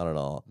don't. not at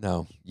all.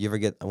 No. You ever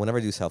get, whenever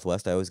I do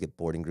Southwest, I always get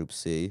boarding group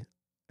C,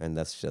 and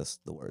that's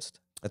just the worst.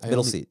 That's I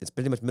middle only- seat. It's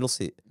pretty much middle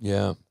seat.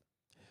 Yeah.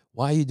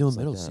 Why are you doing It's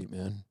like middle that. seat,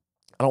 man?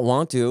 I don't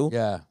want to,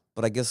 Yeah.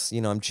 but I guess,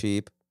 I'm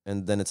cheap,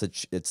 and then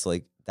it's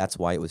like, that's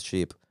why it was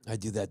cheap. I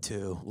do that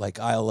too. Like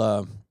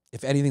I'll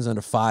if anything's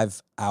under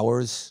 5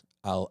 hours,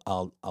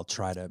 I'll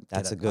try to.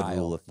 That's get a an good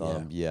rule aisle. of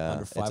thumb. Yeah,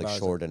 Under it's 5 like hours,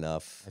 short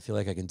enough. I feel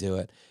like I can do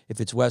it.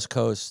 If it's West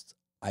Coast,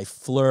 I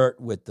flirt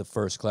with the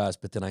first class,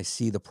 but then I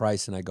see the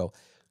price and I go,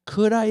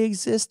 could I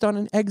exist on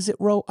an exit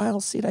row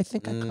aisle seat? I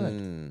think I could.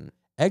 Mm,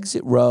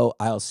 Exit row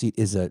aisle seat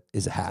is a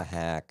it's a hack.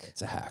 hack.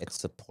 It's a hack.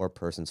 It's a poor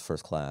person's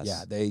first class.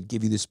 Yeah, they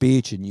give you the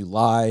speech and you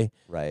lie.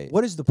 Right.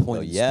 What is the Oh,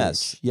 point of the yes.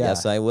 speech? Yeah.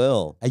 Yes, I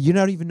will. And you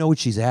don't even know what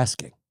she's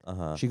asking.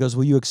 Uh-huh. She goes,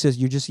 will you exist?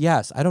 You're just,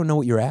 yes. I don't know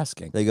what you're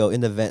asking. They go,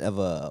 in the event of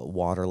a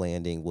water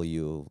landing, will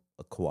you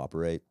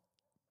cooperate?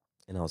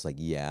 And I was like,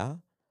 yeah. And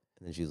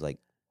then she was like,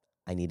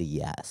 I need a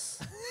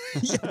yes.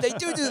 Yeah, they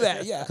do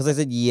that. Yeah. Because I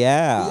said,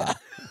 yeah.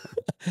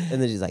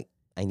 And then she's like,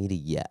 I need a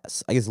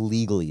yes. I guess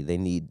legally they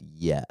need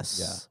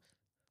yes.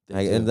 Yeah.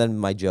 And then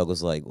my joke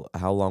was like,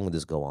 how long would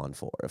this go on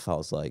for? If I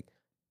was like,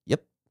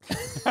 yep.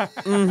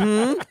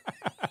 Mm-hmm.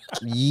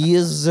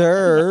 Yes,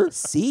 sir.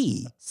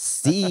 C.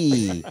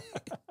 See.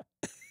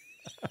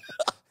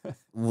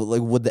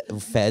 Like, would the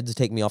feds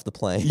take me off the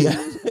plane? Yeah.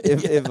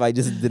 if I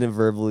just didn't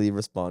verbally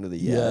respond to the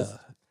yes.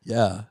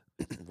 Yeah.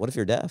 What if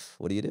you're deaf?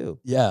 What do you do?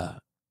 Yeah.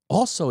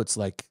 Also, it's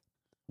like,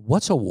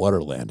 what's a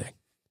water landing?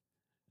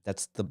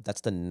 That's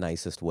the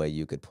nicest way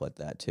you could put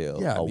that too.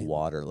 Yeah, I a mean,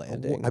 water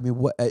landing. I mean,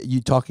 what you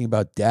talking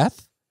about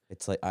death?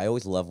 It's like, I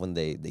always love when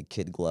they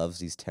kid gloves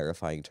these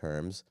terrifying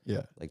terms.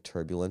 Yeah. Like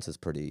turbulence is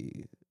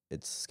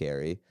it's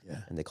scary.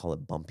 Yeah. And they call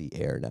it bumpy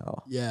air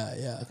now. Yeah.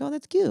 Yeah. Like, oh,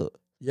 that's cute.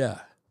 Yeah.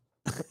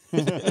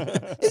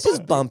 It's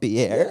just bumpy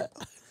air.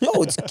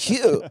 Oh, it's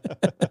cute.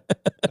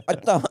 I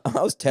thought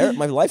I was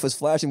my life was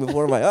flashing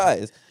before my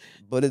eyes,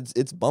 but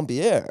it's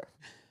bumpy air.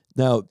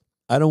 Now,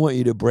 I don't want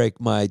you to break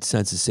my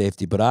sense of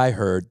safety, but I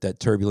heard that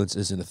turbulence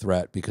isn't a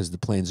threat because the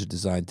planes are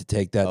designed to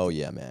take that. Oh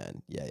yeah,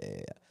 man. Yeah.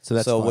 So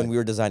that's when fine. we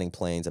were designing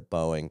planes at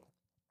Boeing,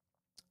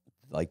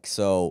 like,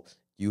 so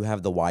you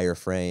have the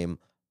wireframe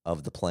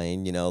of the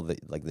plane,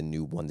 the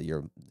new one that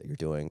you're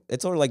doing.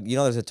 It's sort of like,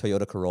 there's a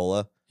Toyota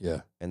Corolla.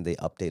 Yeah. And they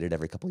update it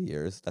every couple of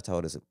years. That's how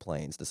it is at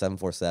planes. The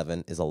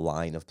 747 is a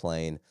line of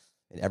plane,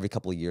 and every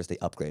couple of years they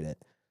upgrade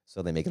it.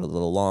 So they make it a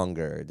little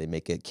longer. They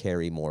make it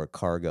carry more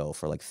cargo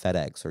for like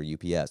FedEx or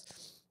UPS.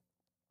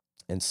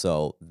 And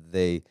so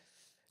you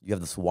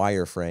have this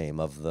wireframe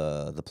of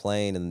the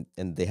plane,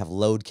 and they have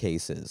load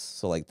cases.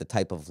 So like the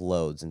type of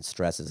loads and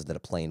stresses that a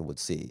plane would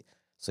see.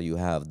 So you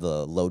have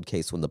the load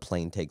case when the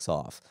plane takes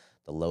off,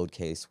 the load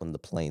case when the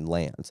plane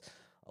lands,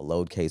 a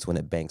load case when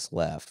it banks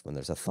left, when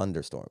there's a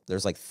thunderstorm.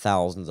 There's like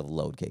thousands of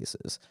load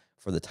cases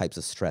for the types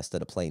of stress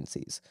that a plane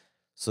sees.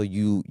 So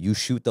you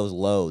shoot those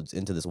loads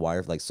into this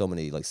wire, like so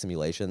many like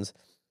simulations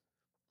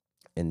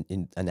and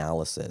in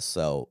analysis.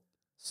 So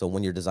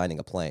when you're designing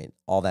a plane,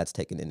 all that's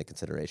taken into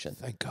consideration.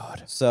 Thank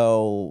God.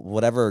 So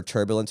whatever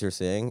turbulence you're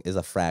seeing is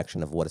a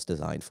fraction of what it's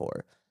designed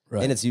for.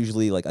 Right. And it's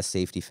usually like a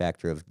safety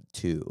factor of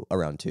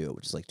around 2,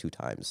 which is like 2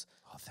 times.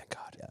 Oh, thank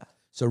God. Yeah.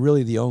 So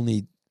really, the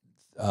only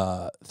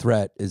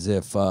threat is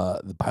if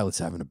the pilot's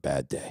having a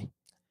bad day.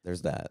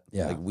 There's that.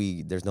 Yeah.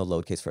 Like there's no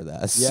load case for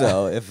that. Yeah.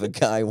 So if a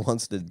guy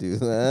wants to do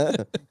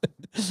that,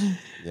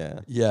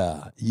 yeah.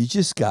 Yeah. You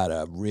just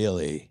gotta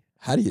really.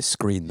 How do you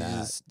screen that?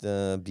 Just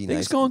be Things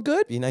nice. going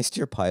good? Be nice to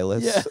your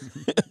pilots.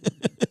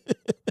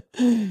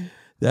 Yeah.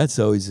 That's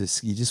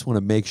always you just want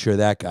to make sure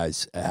that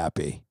guy's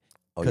happy.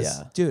 Oh 'Cause,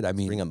 yeah. dude. I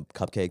mean, Bring them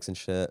cupcakes and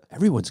shit.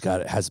 everyone's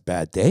has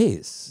bad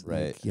days,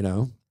 Right.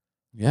 Like,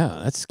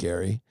 Yeah, that's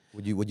scary.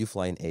 Would you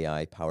fly an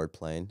AI powered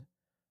plane?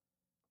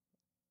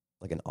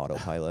 Like an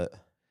autopilot?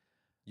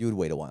 You would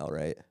wait a while,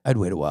 right? I'd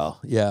wait a while.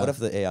 Yeah. What if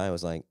the AI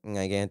was like,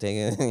 I can't take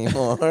it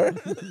anymore?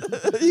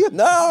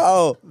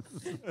 No!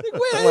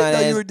 Wait, I didn't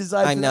know you were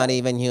designed I'm for not that.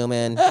 even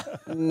human.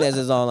 This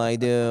is all I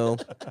do.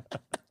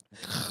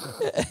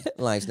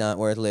 Life's not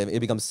worth living. It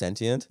becomes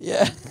sentient.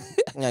 Yeah.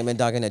 I've been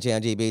talking to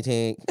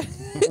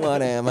ChatGPT.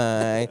 What am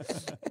I?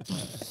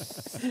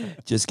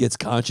 Just gets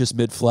conscious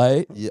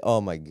mid-flight. Yeah,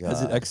 oh my God.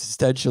 Has an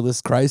existentialist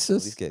At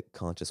crisis. least get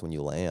conscious when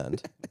you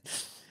land.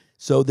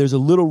 So there's a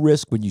little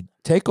risk when you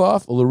take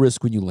off, a little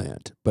risk when you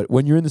land. But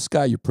when you're in the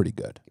sky, you're pretty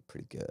good.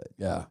 Pretty good.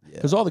 Yeah. Yeah.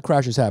 Because all the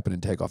crashes happen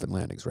in takeoff and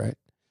landings, right?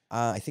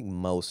 I think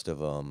most of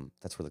them,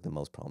 that's where like the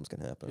most problems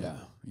can happen. Yeah.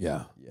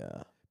 Yeah.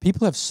 Yeah.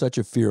 People have such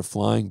a fear of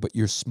flying, but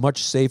you're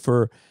much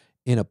safer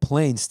in a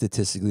plane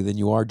statistically than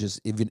you are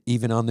just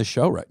even on the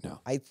show right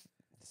now.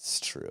 It's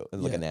true.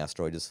 And like Yeah. an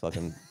asteroid just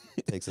fucking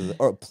takes it,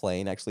 or a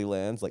plane actually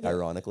lands, like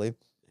ironically.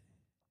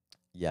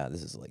 Yeah,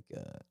 this is like,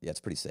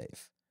 it's pretty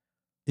safe.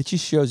 It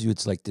just shows you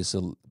it's like this.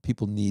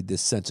 People need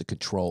this sense of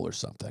control or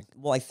something.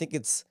 Well, I think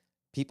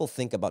people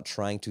think about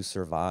trying to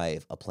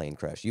survive a plane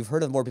crash. You've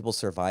heard of more people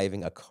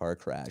surviving a car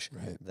crash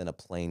Right. than a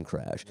plane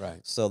crash. Right.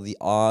 So the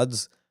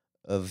odds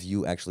of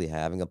you actually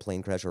having a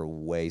plane crash are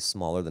way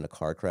smaller than a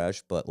car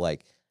crash. But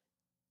like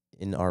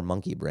in our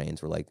monkey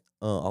brains, we're like,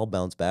 oh, I'll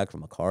bounce back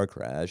from a car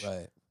crash.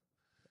 Right.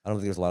 I don't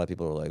think there's a lot of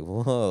people who are like,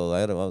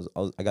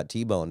 whoa, I got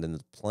T-boned in the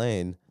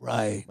plane.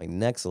 Right. My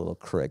neck's a little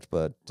cricked,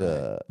 but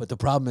But the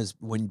problem is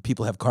when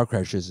people have car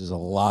crashes, there's a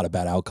lot of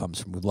bad outcomes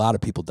from a lot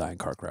of people die in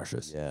car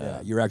crashes. Yeah.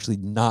 You're actually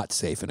not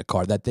safe in a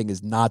car. That thing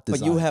is not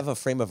designed. but you have a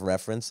frame of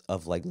reference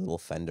of like little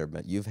fender,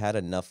 but you've had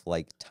enough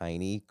like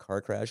tiny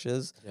car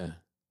crashes Yeah.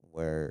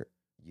 where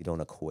you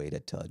don't equate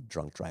it to a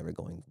drunk driver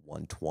going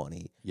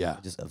 120, Yeah.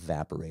 just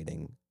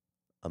evaporating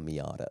a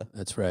Miata.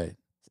 That's right.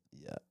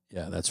 Yeah.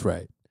 Yeah, that's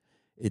right.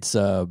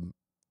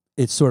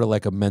 It's sort of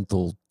like a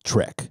mental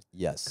trick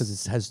Yes. because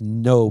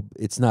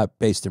it's not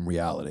based in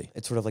reality.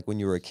 It's sort of like when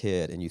you were a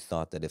kid and you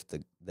thought that if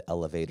the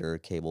elevator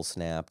cable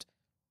snapped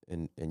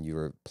and you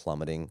were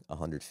plummeting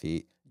 100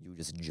 feet, you would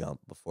just jump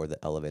before the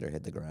elevator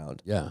hit the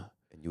ground Yeah.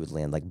 and you would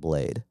land like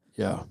Blade.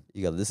 Yeah.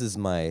 You go, this is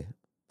my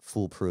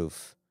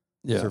foolproof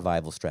Yeah.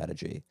 survival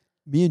strategy.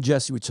 Me and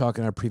Jesse were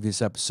talking in our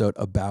previous episode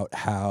about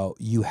how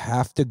you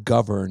have to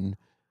govern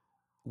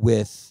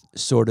with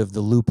sort of the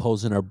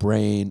loopholes in our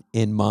brain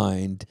in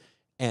mind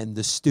and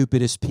the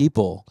stupidest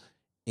people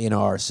in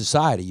our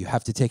society. You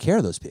have to take care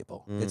of those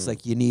people. It's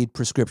like you need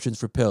prescriptions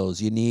for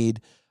pills. You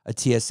need a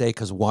TSA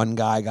because one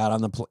guy got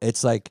on the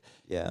it's like,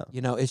 Yeah.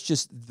 it's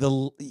just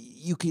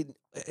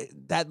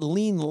that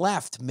lean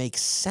left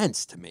makes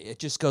sense to me. It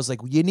just goes like,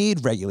 you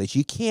need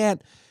regulation.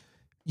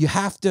 You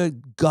have to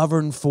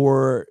govern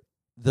for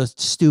the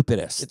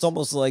stupidest. It's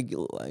almost like,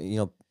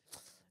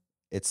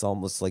 it's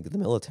almost like the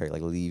military,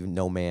 like leave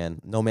no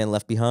man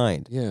left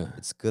behind. Yeah.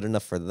 It's good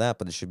enough for that,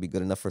 but it should be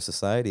good enough for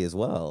society as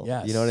well.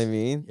 Yes. You know what I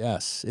mean?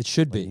 Yes, it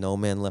should Like be. no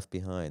man left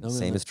behind. No man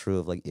Same left- is true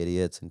of like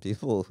idiots and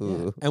people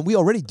who. Yeah. And we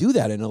already do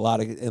that in a lot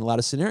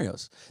of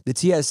scenarios. The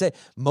TSA,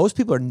 most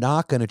people are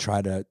not going to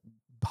try to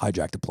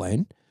hijack the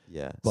plane.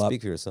 Yeah. But-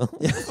 Speak for yourself.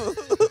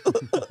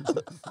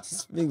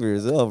 Speak for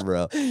yourself,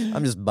 bro.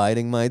 I'm just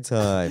biding my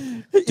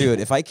time, dude.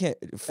 If I can't,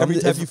 Every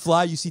time you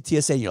fly, you see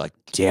TSA, and you're like,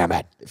 damn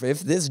it. if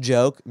this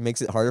joke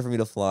makes it harder for me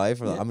to fly, I'm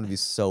gonna be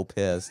so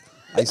pissed.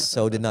 I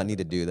so did not need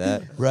to do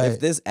that. Right. If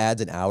this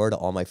adds an hour to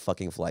all my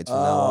fucking flights from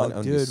now on,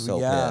 I'm gonna be so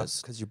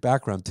pissed. because your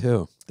background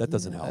too. That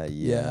doesn't help.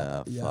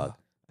 Yeah, fuck.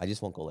 I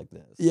just won't go like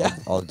this. Yeah.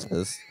 I'll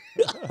just.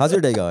 How's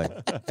your day going?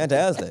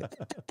 Fantastic.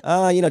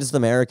 Just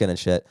American and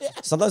shit.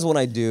 Sometimes when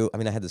I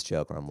had this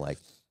joke where I'm like,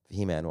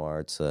 Fahim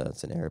Anwar,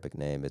 it's an Arabic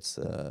name. It's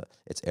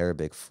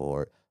Arabic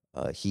for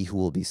he who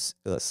will be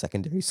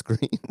secondary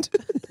screened.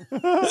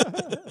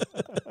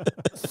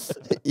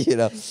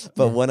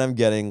 But when I'm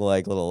getting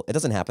like it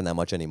doesn't happen that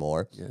much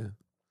anymore. Yeah.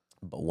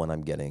 But when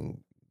I'm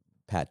getting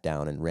pat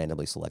down and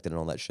randomly selected and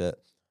all that shit,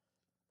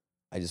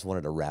 I just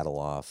wanted to rattle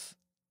off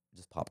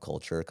just pop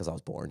culture because I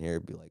was born here.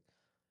 Be like,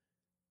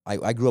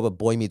 I grew up at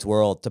Boy Meets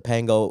World.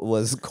 Topanga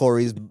was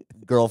Corey's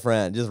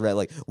girlfriend. Just read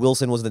like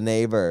Wilson was the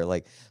neighbor.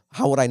 Like,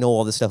 how would I know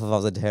all this stuff if I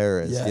was a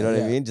terrorist? Yeah, you know what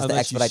I yeah. mean? Just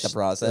Unless to you expedite the s-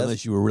 process.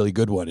 Unless you were a really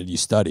good one and you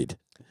studied.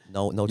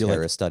 No You're like-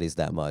 terrorist studies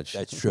that much.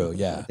 That's true.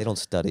 Yeah. They don't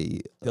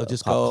study. They'll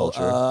just pop go,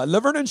 culture.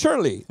 Laverne and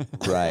Shirley,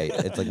 Right.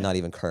 It's like not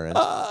even current.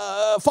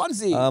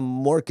 Fonzie,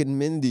 Mork and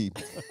Mindy.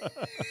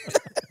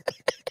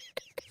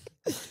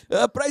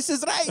 Price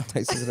is Right.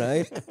 Price is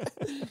Right.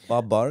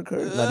 Bob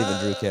Barker. Not even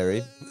Drew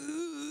Carey.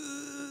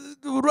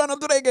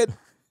 Ronald Reagan.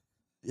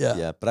 Yeah.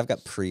 Yeah, but I've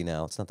got pre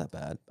now. It's not that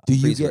bad. Do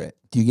you Pre's get? great.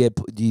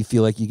 Do you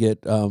feel like you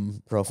get?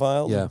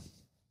 Profile? Yeah.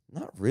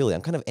 Not really.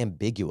 I'm kind of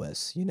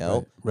ambiguous, you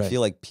know? Right. I feel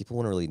like people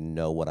wouldn't really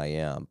know what I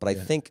am. But I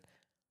think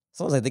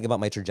sometimes I think about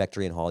my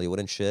trajectory in Hollywood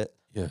and shit.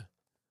 Yeah.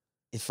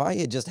 If I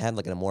had just had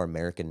like a more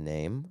American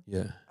name,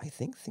 Yeah. I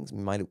think things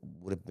would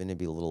have been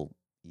maybe a little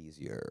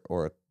easier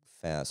or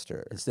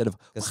faster. Instead of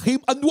 'Cause-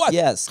 Fahim Anwar.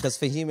 Yes, because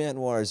Fahim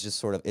Anwar is just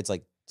sort of, it's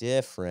like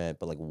different,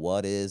 but like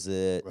what is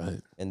it? Right.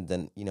 And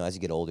then, as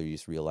you get older, you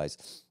just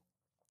realize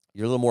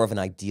you're a little more of an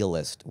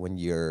idealist when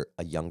you're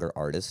a younger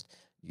artist.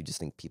 You just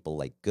think people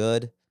like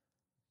good.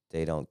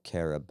 They don't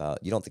care about,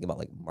 you don't think about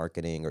like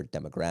marketing or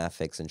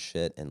demographics and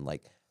shit and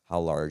like how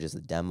large is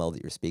the demo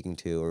that you're speaking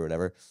to or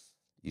whatever.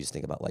 You just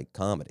think about like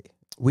comedy.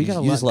 We you got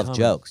just, a you lot just in love common.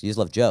 jokes. You just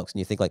love jokes. And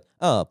you think like,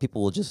 oh,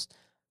 people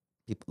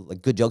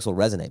like good jokes will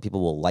resonate. People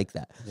will like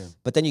that. Yeah.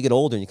 But then you get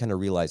older and you kind of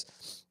realize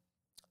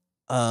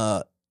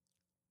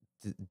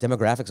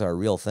demographics are a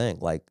real thing.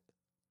 Like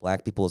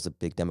black people is a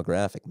big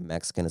demographic.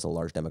 Mexican is a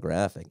large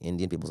demographic.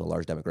 Indian people is a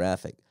large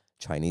demographic.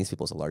 Chinese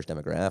people is a large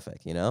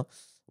demographic,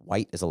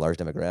 White is a large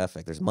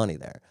demographic. There's money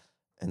there.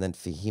 And then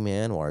Fahim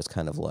Anwar is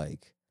kind of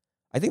like,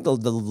 I think the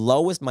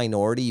lowest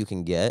minority you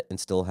can get and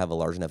still have a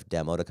large enough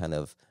demo to kind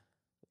of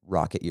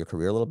rocket your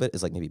career a little bit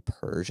is like maybe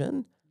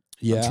Persian.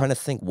 Yeah. I'm trying to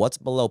think what's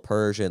below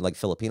Persian. Like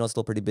Filipino's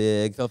still pretty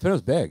big.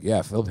 Filipino's big.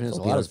 Yeah. Filipinos,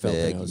 a lot of Filipino's big.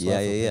 Filipinos. Yeah, a lot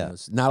of yeah, yeah.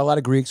 Filipinos. Not a lot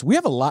of Greeks. We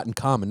have a lot in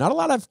common. Not a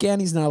lot of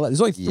Afghanis. Not a lot.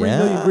 There's only 3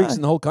 million Yeah. Greeks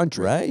in the whole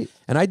country. Right.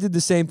 And I did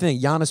the same thing.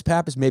 Yannis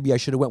Pappas. Maybe I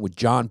should have went with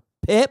John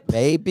Pip.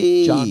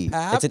 Baby. John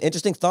Pap. It's an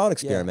interesting thought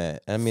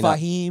experiment. I mean,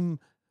 Fahim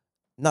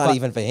Not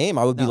even Fahim.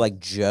 I would be No. like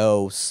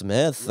Joe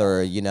Smith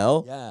or, you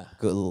know, Yeah.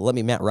 let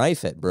me Matt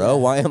Rife it, bro.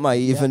 Yeah. Why am I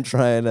even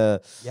trying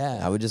to? Yeah.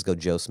 I would just go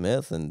Joe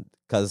Smith, and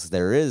because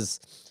there is,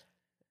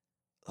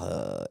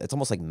 it's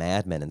almost like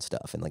Mad Men and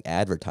stuff, and like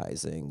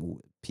advertising.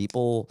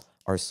 People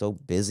are so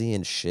busy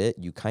and shit.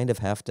 You kind of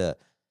have to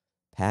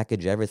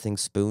package everything,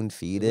 spoon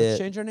feed Let's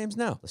it. change our names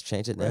now. Let's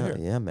change it Right now. here.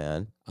 Yeah,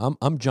 man.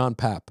 I'm John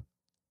Pap.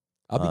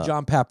 I'll be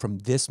John Pap from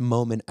this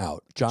moment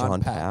out.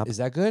 John Pap. Pap. Is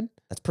that good?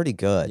 That's pretty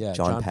good. Yeah,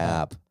 John John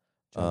Pap. Pap.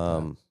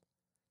 John Pap.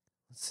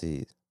 Let's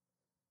see.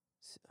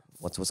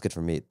 What's good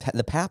for me?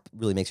 The Pap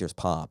really makes yours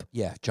pop.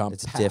 Yeah, John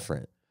It's Pap.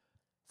 different.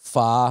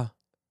 Fa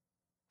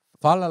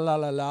la la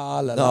la la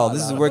la. No, la,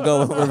 this is la.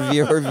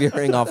 we're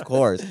veering off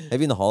course.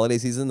 Maybe in the holiday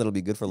season that'll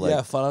be good for like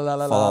Yeah, fa la la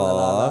la la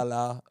la la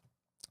la.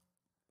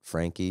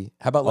 Frankie.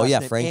 How about Oh last yeah,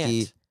 name Frankie.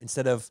 Ant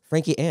instead of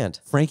Frankie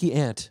Ant, Frankie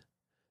Ant?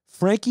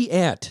 Frankie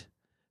Ant.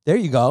 There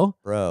you go.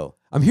 bro.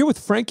 I'm here with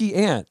Frankie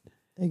Ant.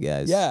 Hey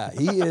guys. Yeah,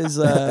 he is.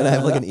 And I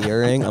have like an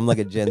earring. I'm like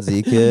a Gen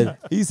Z kid.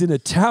 He's an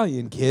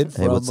Italian kid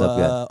from Hey, what's up,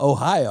 guy?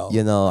 Ohio.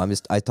 You know,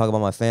 I talk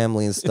about my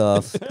family and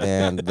stuff,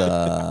 and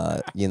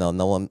you know,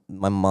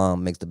 my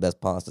mom makes the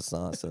best pasta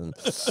sauce, and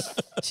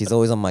she's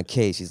always on my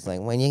case. She's like,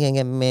 "When you gonna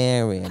get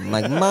married?" I'm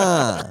like,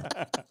 "Ma,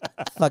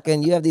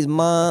 fucking, you have these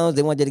moms.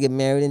 They want you to get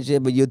married and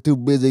shit, but you're too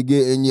busy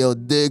getting your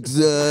dick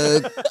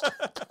sucked.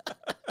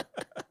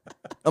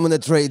 I'm gonna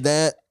trade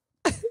that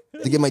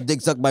to get my dick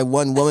sucked by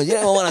one woman. You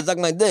don't want to suck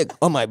my dick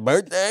on my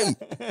birthday."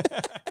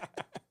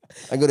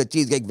 I go to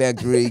Cheesecake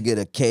Factory, get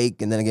a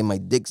cake, and then I get my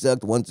dick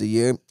sucked once a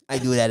year. I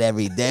do that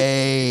every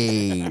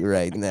day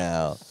right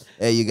now.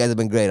 Hey, you guys have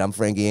been great. I'm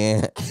Frankie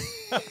Ant.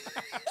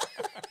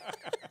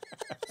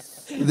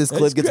 This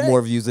clip gets great.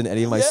 more views than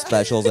any of my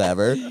specials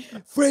ever.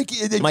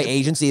 Frankie. And then My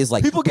agency is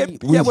like, people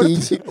get. Yeah, what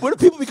if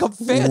people become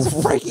fans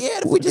of Frankie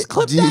Ant? We just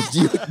clip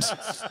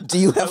that. do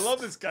you have? I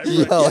love this guy.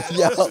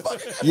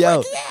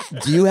 Yo,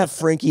 do you have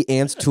Frankie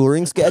Ant's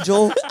touring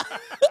schedule?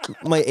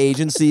 My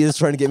agency is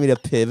trying to get me to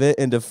pivot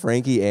into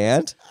Frankie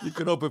Ant. You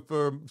could open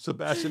for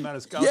Sebastian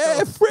Maniscalco.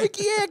 Yeah,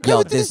 Frankie Ant. Yo,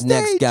 Coming to the this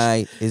next stage.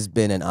 guy has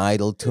been an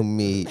idol to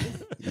me.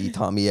 He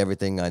taught me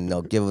everything I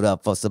know. Give it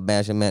up for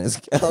Sebastian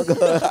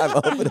Maniscalco. I'm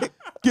opening.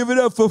 Give it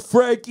up for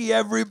Frankie,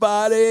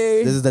 everybody.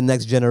 This is the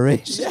next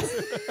generation.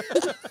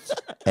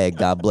 Hey,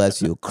 God bless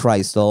you.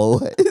 Christ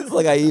always. It's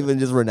like I even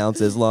just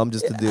renounce Islam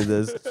just to do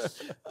this.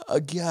 Oh,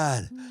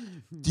 God.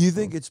 Do you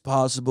think it's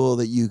possible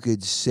that you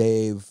could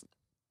save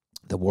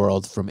the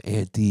world from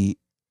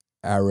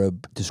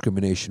anti-Arab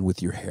discrimination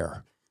with your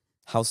hair?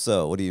 How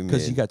so? What do you mean?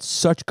 Because you got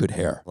such good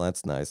hair. Well,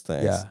 that's nice.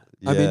 Thanks. Yeah.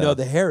 I mean, no,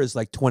 the hair is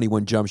like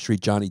 21 Jump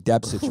Street Johnny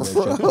Depp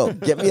situation. Bro,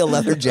 get me a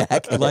leather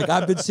jacket. Like,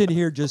 I've been sitting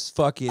here just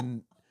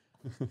fucking...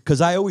 Because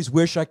I always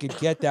wish I could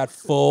get that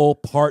full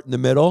part in the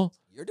middle.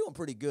 You're doing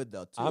pretty good,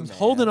 though, too, I'm man.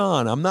 holding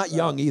on. I'm not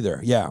young either.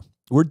 Yeah.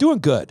 We're doing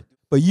good.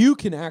 But you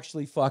can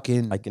actually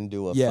fucking... I can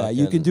do a Yeah,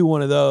 you fucking- can do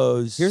one of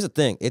those. Here's the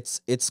thing. It's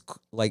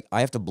like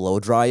I have to blow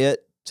dry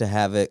it to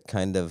have it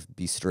kind of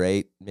be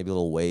straight, maybe a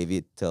little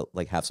wavy to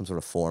like have some sort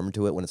of form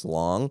to it when it's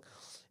long.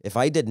 If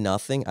I did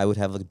nothing, I would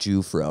have like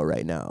Jufro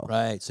right now.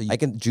 Right. So you...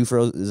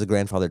 Jufro is a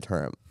grandfather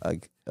term.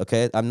 Like,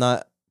 okay, I'm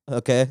not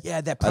okay.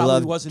 Yeah, that I probably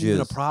love wasn't even a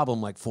Jews.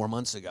 problem like 4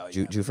 months ago.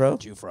 Jufro?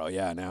 Jufro,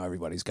 yeah. Now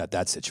everybody's got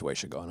that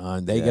situation going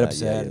on. They Yeah, get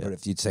upset, yeah. but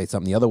if you'd say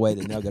something the other way,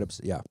 then they'll get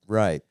upset. Yeah.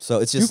 Right. So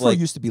it's just Jufro like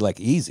used to be like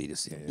easy to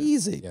see. Yeah.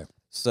 easy. Yeah.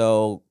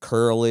 So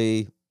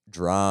curly,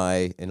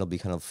 dry, and it'll be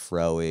kind of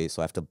froey.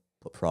 So I have to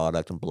put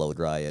product and blow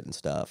dry it and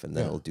stuff, and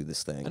then Yeah. ittle do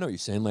this thing. I know what you're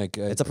saying. Like,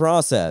 It's a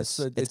process.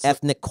 it's It's, a-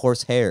 ethnic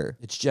coarse hair.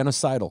 it's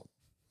genocidal.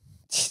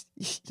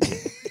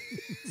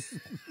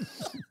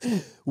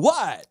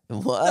 What?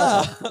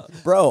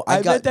 What? Bro,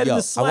 I meant that in the I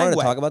wanted slang to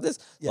way. talk about this.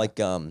 Yeah. Like,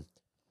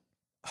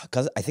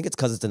 because I think it's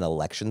because it's an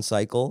election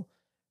cycle.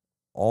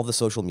 All the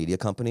social media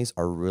companies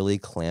are really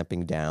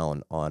clamping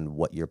down on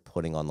what you're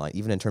putting online,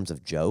 even in terms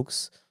of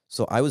jokes.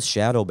 So I was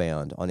shadow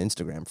banned on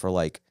Instagram for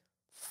like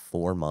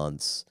 4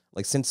 months,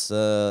 like since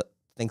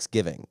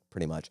Thanksgiving,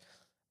 pretty much.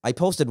 I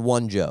posted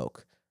one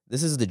joke.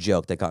 This is the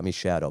joke that got me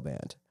shadow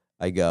banned.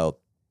 I go,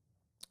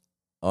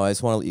 "Oh, I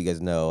just want to let you guys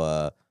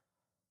know,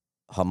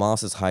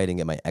 Hamas is hiding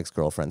at my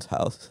ex-girlfriend's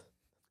house."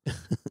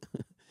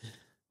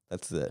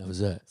 That's it. That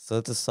was it. So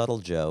it's a subtle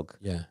joke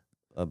Yeah.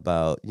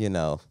 about, you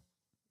know,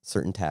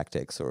 certain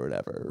tactics or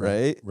whatever,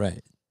 right?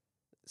 Right.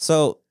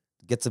 So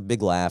gets a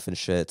big laugh and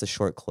shit. It's a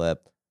short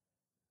clip.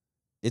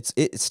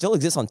 It still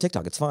exists on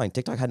TikTok. It's fine.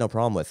 TikTok had no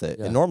problem with it.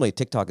 Yeah. And normally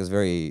TikTok is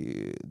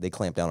they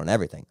clamp down on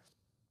everything.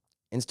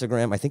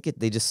 Instagram, I think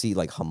they just see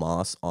like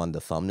Hamas on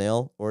the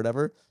thumbnail or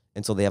whatever.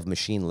 And so they have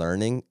machine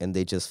learning and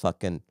they just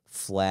fucking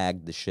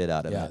flag the shit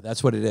out of Yeah, it.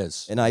 that's what it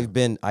is. And I had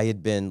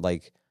been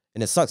like,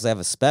 and it sucks. I have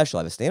a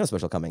stand-up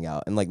special coming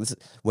out. And like this,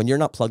 when you're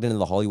not plugged into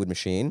the Hollywood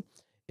machine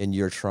and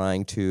you're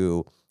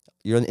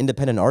an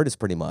independent artist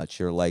pretty much.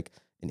 You're like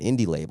an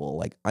indie label.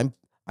 Like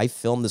I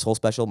filmed this whole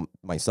special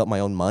myself, my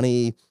own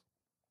money,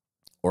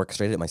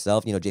 orchestrated it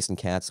myself. You know, Jason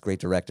Katz, great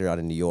director out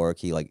in New York.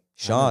 He like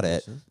shot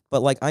it,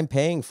 but like I'm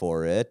paying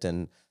for it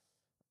and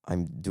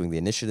I'm doing the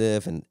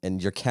initiative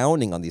and you're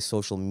counting on these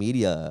social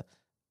media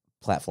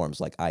platforms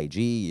like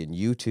IG and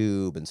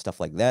YouTube and stuff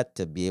like that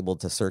to be able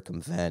to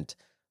circumvent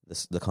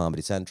the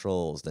Comedy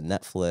Centrals, the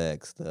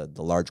Netflix,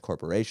 the large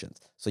corporations.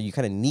 So you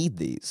kind of need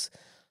these.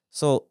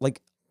 So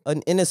like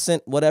an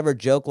innocent whatever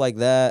joke like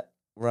that,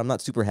 where I'm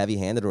not super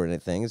heavy-handed or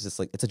anything, it's just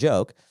like it's a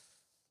joke,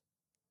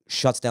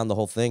 shuts down the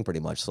whole thing pretty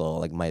much. So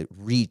like my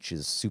reach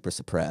is super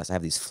suppressed. I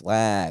have these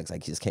flags, I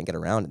just can't get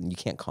around it, and you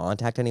can't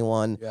contact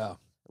anyone. Yeah.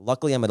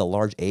 Luckily, I'm at a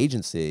large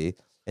agency,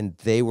 and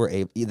they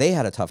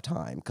had a tough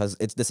time because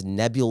it's this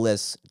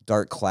nebulous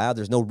dark cloud.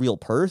 There's no real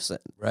person.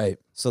 Right.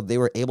 So they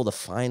were able to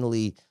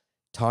finally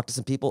talk to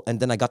some people, and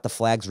then I got the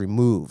flags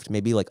removed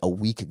maybe like a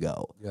week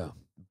ago. Yeah.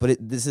 But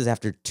this is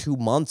after 2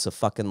 months of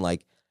fucking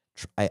like,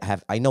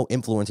 I know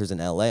influencers in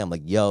LA. I'm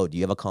like, yo, do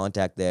you have a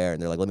contact there?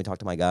 And they're like, let me talk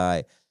to my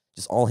guy.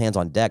 Just all hands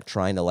on deck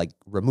trying to like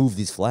remove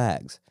these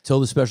flags. Till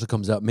the special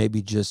comes out,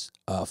 maybe just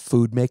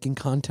food making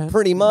content.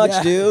 Pretty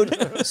much,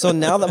 dude. So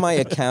now that my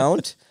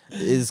account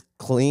is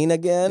clean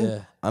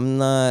again, I'm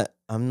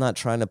not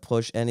trying to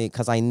push any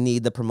because I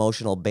need the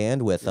promotional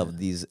bandwidth of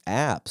these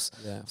apps.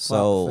 Yeah.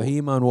 So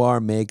Fahim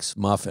Anwar makes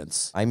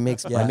muffins. I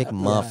make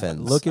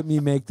muffins. Look at me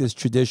make this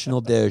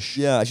traditional dish.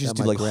 Yeah, I should just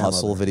that do my like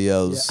hustle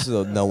grandmother- videos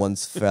so no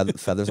one's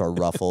feathers are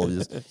ruffled.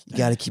 Just you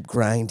got to keep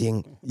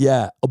grinding.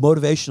 Yeah,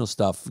 motivational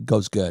stuff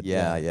goes good.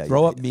 Yeah.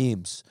 Throw up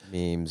memes.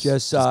 Memes.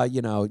 Just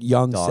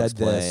Young dogs said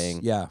playing.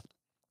 this. Yeah.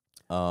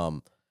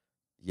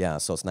 Yeah.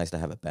 So it's nice to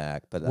have it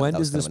back. But When that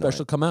was does the kind of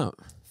special come out?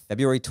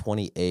 February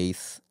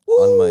 28th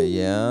on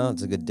my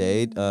it's a good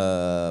date.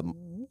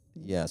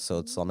 Yeah, so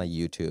it's on my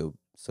YouTube.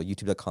 So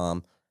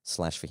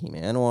youtube.com/Fahim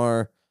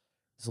Anwar.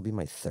 This will be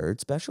my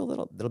third special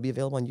that'll be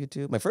available on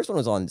YouTube. My first one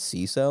was on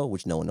CISO,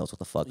 which no one knows what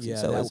the fuck Yeah,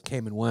 CISO that is.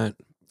 came and went.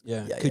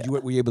 Yeah. Yeah,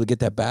 Were you able to get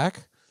that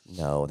back?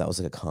 No, that was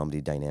like a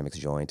comedy dynamics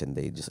joint, and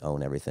they just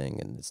own everything,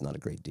 and it's not a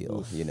great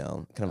deal, you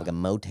know, kind of like a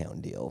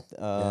Motown deal.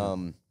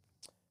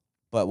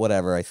 But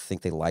whatever, I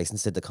think they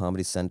licensed it to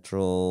Comedy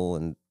Central,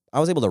 and I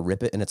was able to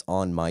rip it, and it's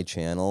on my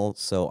channel.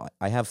 So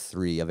I have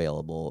 3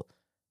 available: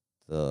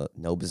 the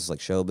No Business Like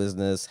Show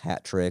Business,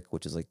 Hat Trick,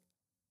 which is like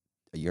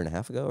a year and a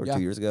half ago or 2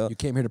 years ago. You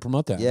came here to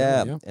promote that.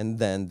 Yeah, and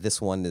then this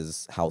one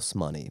is House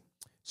Money.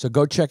 So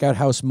go check out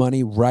House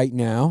Money right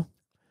now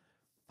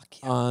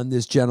on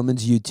this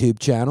gentleman's YouTube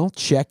channel.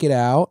 Check it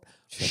out.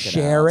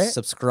 Share it.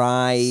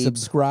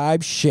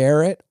 Subscribe.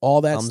 Share it.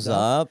 All that Thumbs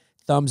stuff. up.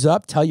 Thumbs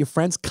up. Tell your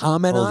friends.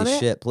 Comment on Holy it.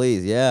 shit,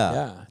 please, yeah.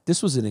 Yeah.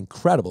 This was an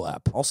incredible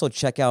app. Also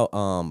check out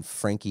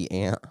Frankie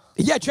Ant.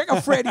 Yeah, check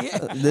out Freddie.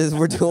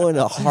 We're doing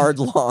a hard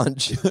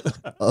launch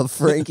of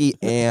Frankie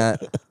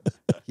Ant.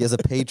 He has a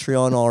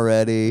Patreon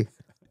already.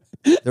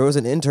 There was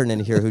an intern in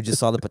here who just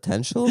saw the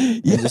potential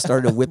and just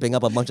started whipping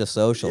up a bunch of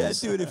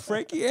socials. Yeah, dude, if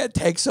Frankie Ant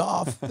takes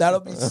off, that'll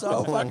be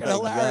so fucking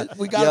hilarious. God.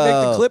 We gotta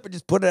make the Yo. clip and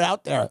just put it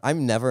out there.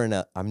 I'm never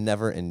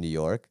in New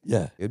York.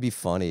 Yeah. It would be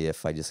funny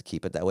if I just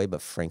keep it that way,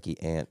 but Frankie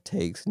Ant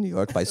takes New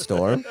York by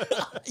storm.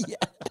 Yeah.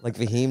 Like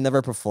Fahim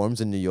never performs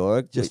in New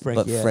York, Just but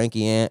Frankie Ant.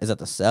 Frankie Ant is at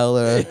the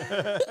cellar.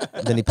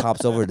 Then he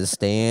pops over to the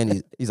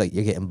stand. He's like,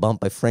 "You're getting bumped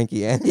by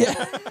Frankie Ant." Yeah.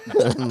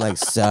 I'm like,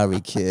 "Sorry,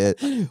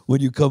 kid."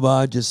 When you come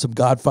on, just some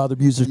Godfather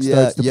music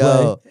starts to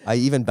play. I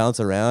even bounce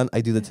around.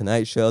 I do the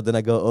Tonight Show, then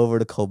I go over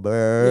to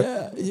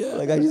Colbert. Yeah.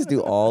 Like I just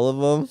do all of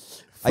them.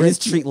 I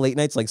just treat late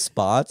nights like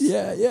spots.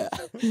 Yeah.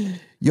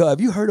 Yo, have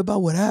you heard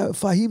about what happened?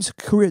 Fahim's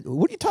career.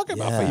 What are you talking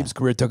about? Yeah. Fahim's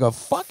career took off.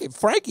 Fucking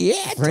Frankie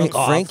Ant took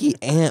off. Frankie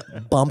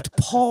Ant bumped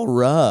Paul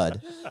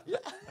Rudd.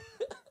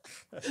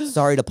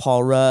 Sorry to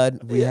Paul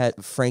Rudd. We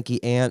had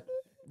Frankie Ant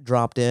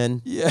dropped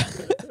in. Yeah.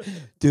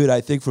 Dude,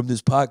 I think from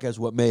this podcast,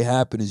 what may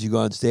happen is you go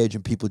on stage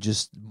and people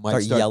just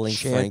might start yelling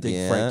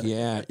chanting Frankie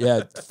Ant.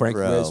 Yeah, Frankie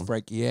Bro. is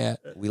Frankie Ant.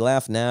 We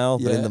laugh now,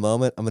 but Yeah. in the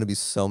moment, I'm gonna be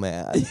so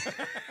mad.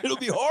 It'll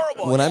be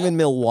horrible. When I'm in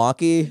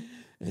Milwaukee,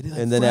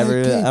 and then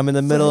I'm in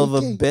the middle of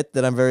a bit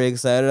that I'm very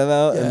excited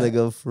about, and they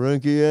go,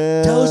 Frankie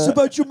Ant. Tell us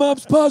about your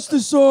mom's pasta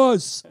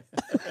sauce.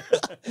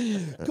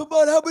 Come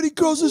on, how many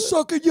girls are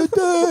sucking your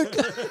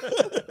dick?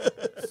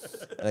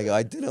 And I go,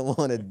 I didn't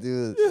want to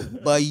do this.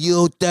 But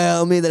you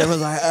tell me that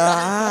everyone's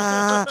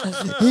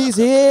like, he's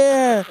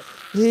here.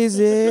 He's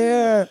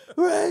here.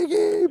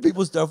 Frankie.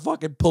 People start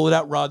fucking pulling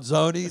out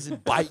ronzonis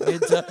and biting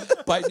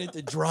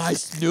into dry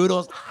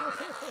noodles.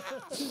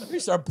 They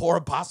start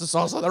pouring pasta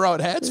sauce on their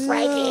own heads.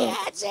 Frankie,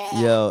 that's it.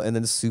 Yo, and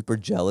then super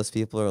jealous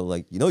people are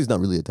like, he's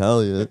not really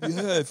Italian.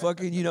 Yeah,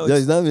 fucking, No,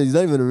 he's not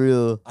even a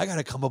real. I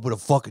gotta come up with a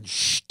fucking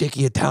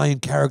sticky Italian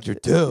character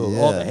too.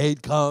 All the Yeah.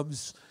 hate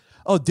comes.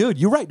 Oh, dude,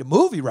 you're writing a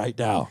movie right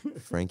now.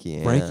 Frankie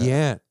Ant. Frankie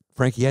Ant.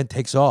 Frankie Ant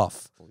takes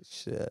off. Holy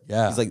shit.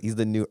 Yeah. He's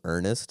the new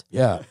Ernest.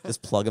 Yeah.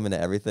 Just plug him into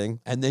everything.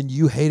 And then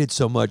you hate it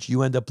so much,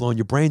 you end up blowing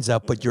your brains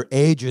out, but your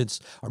agents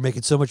are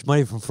making so much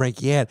money from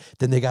Frankie Ant,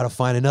 then they got to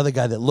find another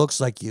guy that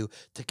looks like you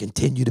to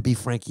continue to be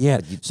Frankie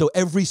Ant. So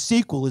every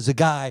sequel is a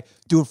guy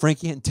doing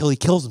Frankie Ant until he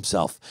kills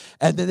himself.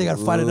 And then they got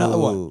to find another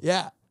one. Ooh.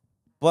 Yeah.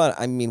 But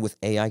I mean, with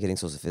AI getting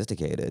so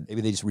sophisticated,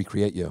 Maybe they just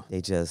recreate you.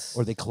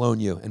 or They clone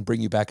you and bring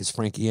you back as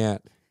Frankie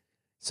Ant.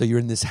 So you're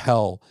in this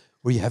hell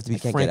where you have to be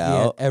can't Frankie get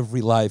Ant out.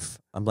 every life.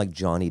 I'm like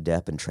Johnny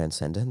Depp in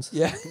Transcendence.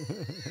 Yeah.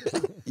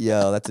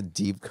 Yo, that's a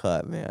deep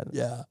cut, man.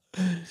 Yeah.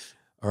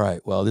 All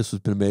right. Well, this has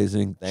been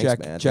amazing.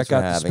 Thanks, man. Check Thanks for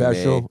out the having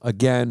special me.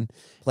 again.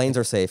 Planes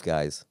are safe,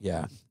 guys.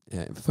 Yeah.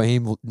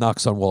 Fahim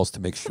knocks on walls to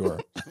make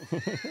sure.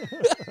 Then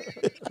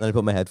I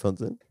put my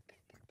headphones in.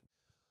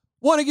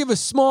 Want to give a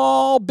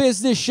small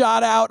business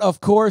shout out, of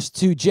course,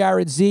 to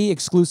Jared Z,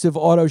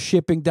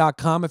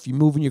 exclusiveautoshipping.com. If you're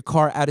moving your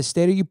car out of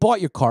state or you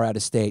bought your car out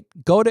of state,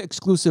 go to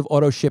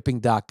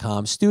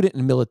exclusiveautoshipping.com. Student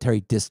and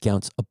military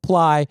discounts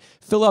apply.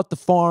 Fill out the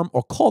form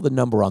or call the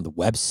number on the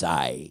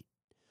website.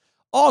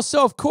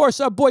 Also, of course,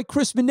 our boy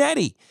Chris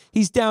Minetti.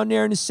 He's down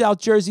there in the South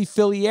Jersey,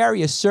 Philly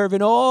area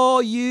serving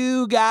all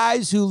you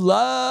guys who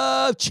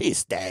love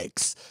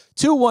cheesesteaks.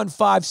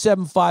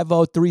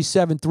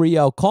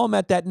 215-750-3730. Call him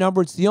at that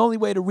number. It's the only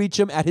way to reach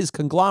him at his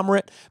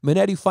conglomerate,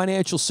 Minetti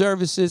Financial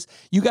Services.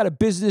 You got a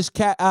business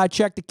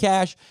check to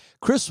cash.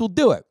 Chris will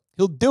do it.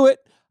 He'll do it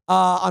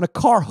on a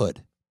car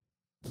hood.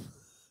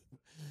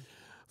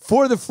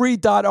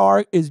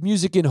 ForTheFree.org is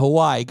music in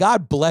Hawaii.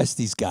 God bless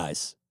these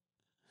guys.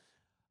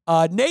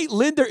 Nate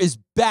Linder is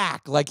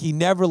back like he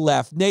never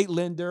left. Nate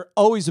Linder,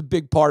 always a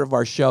big part of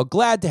our show.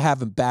 Glad to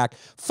have him back.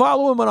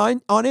 Follow him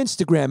on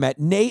Instagram at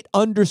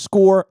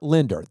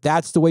Nate_Linder.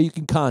 That's the way you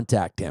can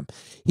contact him.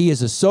 He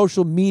is a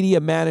social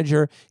media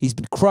manager. He's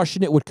been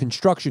crushing it with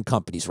construction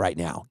companies right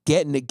now.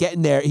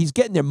 Getting there. He's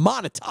getting there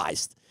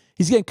monetized.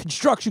 He's getting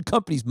construction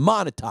companies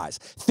monetized.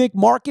 Think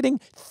marketing?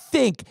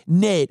 Think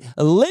Nate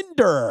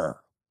Linder.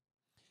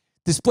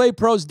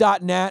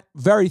 DisplayPros.net,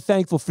 very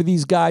thankful for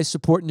these guys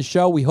supporting the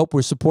show. We hope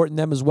we're supporting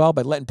them as well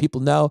by letting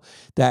people know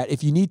that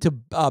if you need to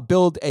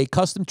build a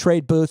custom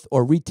trade booth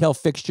or retail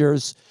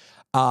fixtures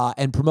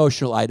and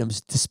promotional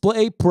items,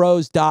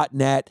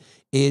 DisplayPros.net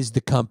is the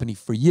company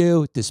for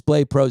you.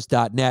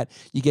 DisplayPros.net.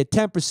 You get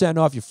 10%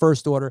 off your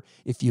first order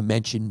if you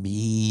mention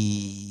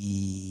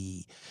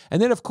me.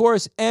 And then, of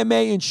course,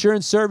 MA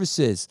Insurance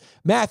Services.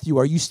 Matthew,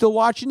 are you still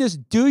watching this?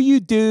 Do you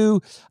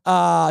do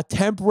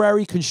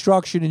temporary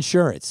construction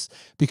insurance?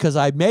 Because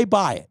I may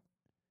buy it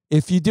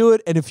if you do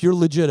it and if you're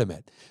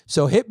legitimate.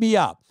 So hit me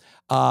up.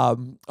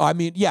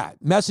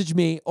 Message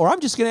me, or I'm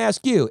just going to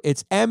ask you.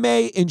 It's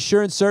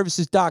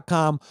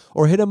mainsuranceservices.com,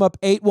 or hit them up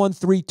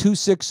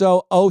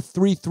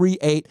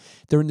 813-260-0338.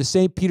 They're in the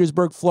St.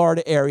 Petersburg,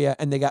 Florida area,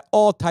 and they got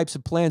all types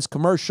of plans,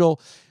 commercial,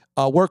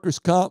 workers'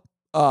 comp,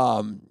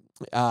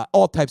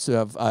 all types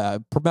of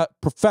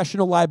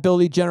professional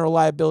liability, general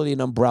liability,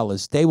 and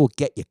umbrellas. They will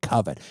get you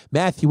covered.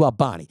 Matthew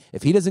Albani.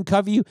 If he doesn't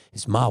cover you,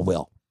 it's my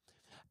will.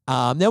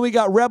 Then we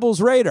got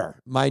Rebels Raider,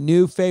 my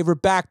new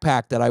favorite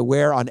backpack that I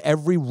wear on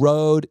every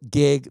road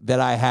gig that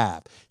I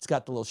have. It's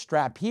got the little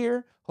strap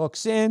here,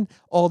 hooks in,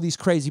 all these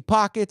crazy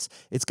pockets.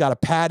 It's got a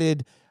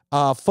padded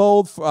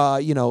fold,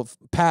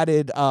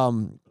 padded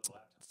for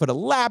the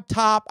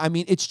laptop. I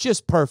mean, it's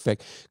just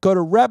perfect. Go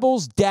to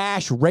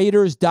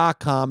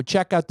rebels-raiders.com and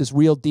check out this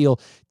real deal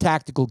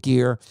tactical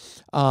gear.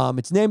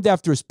 It's named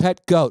after his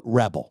pet goat,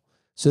 Rebel.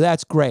 So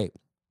that's great.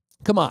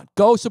 Come on,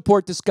 go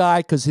support this guy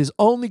because his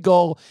only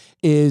goal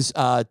is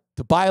to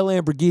buy a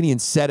Lamborghini and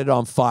set it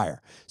on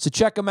fire. So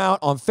check him out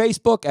on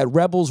Facebook at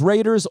Rebels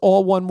Raiders,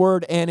 all one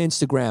word, and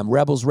Instagram,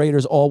 Rebels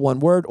Raiders, all one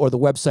word, or the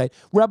website,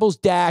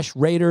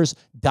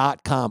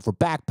 rebels-raiders.com for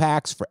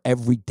backpacks for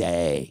every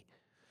day.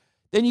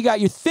 Then you got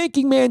your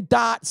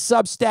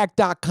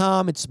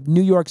thinkingman.substack.com. It's a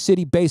New York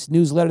City-based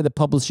newsletter that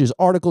publishes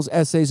articles,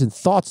 essays, and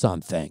thoughts on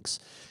things.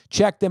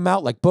 Check them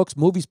out like books,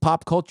 movies,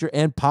 pop culture,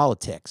 and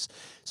politics.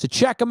 So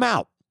check them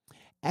out.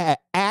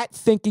 At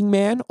Thinking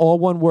Man, all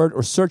one word,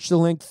 or search the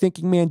link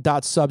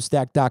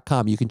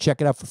thinkingman.substack.com. You can check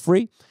it out for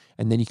free,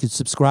 and then you can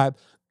subscribe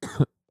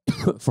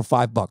for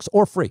 $5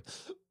 or free.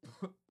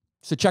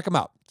 So check them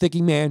out,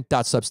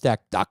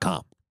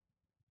 thinkingman.substack.com.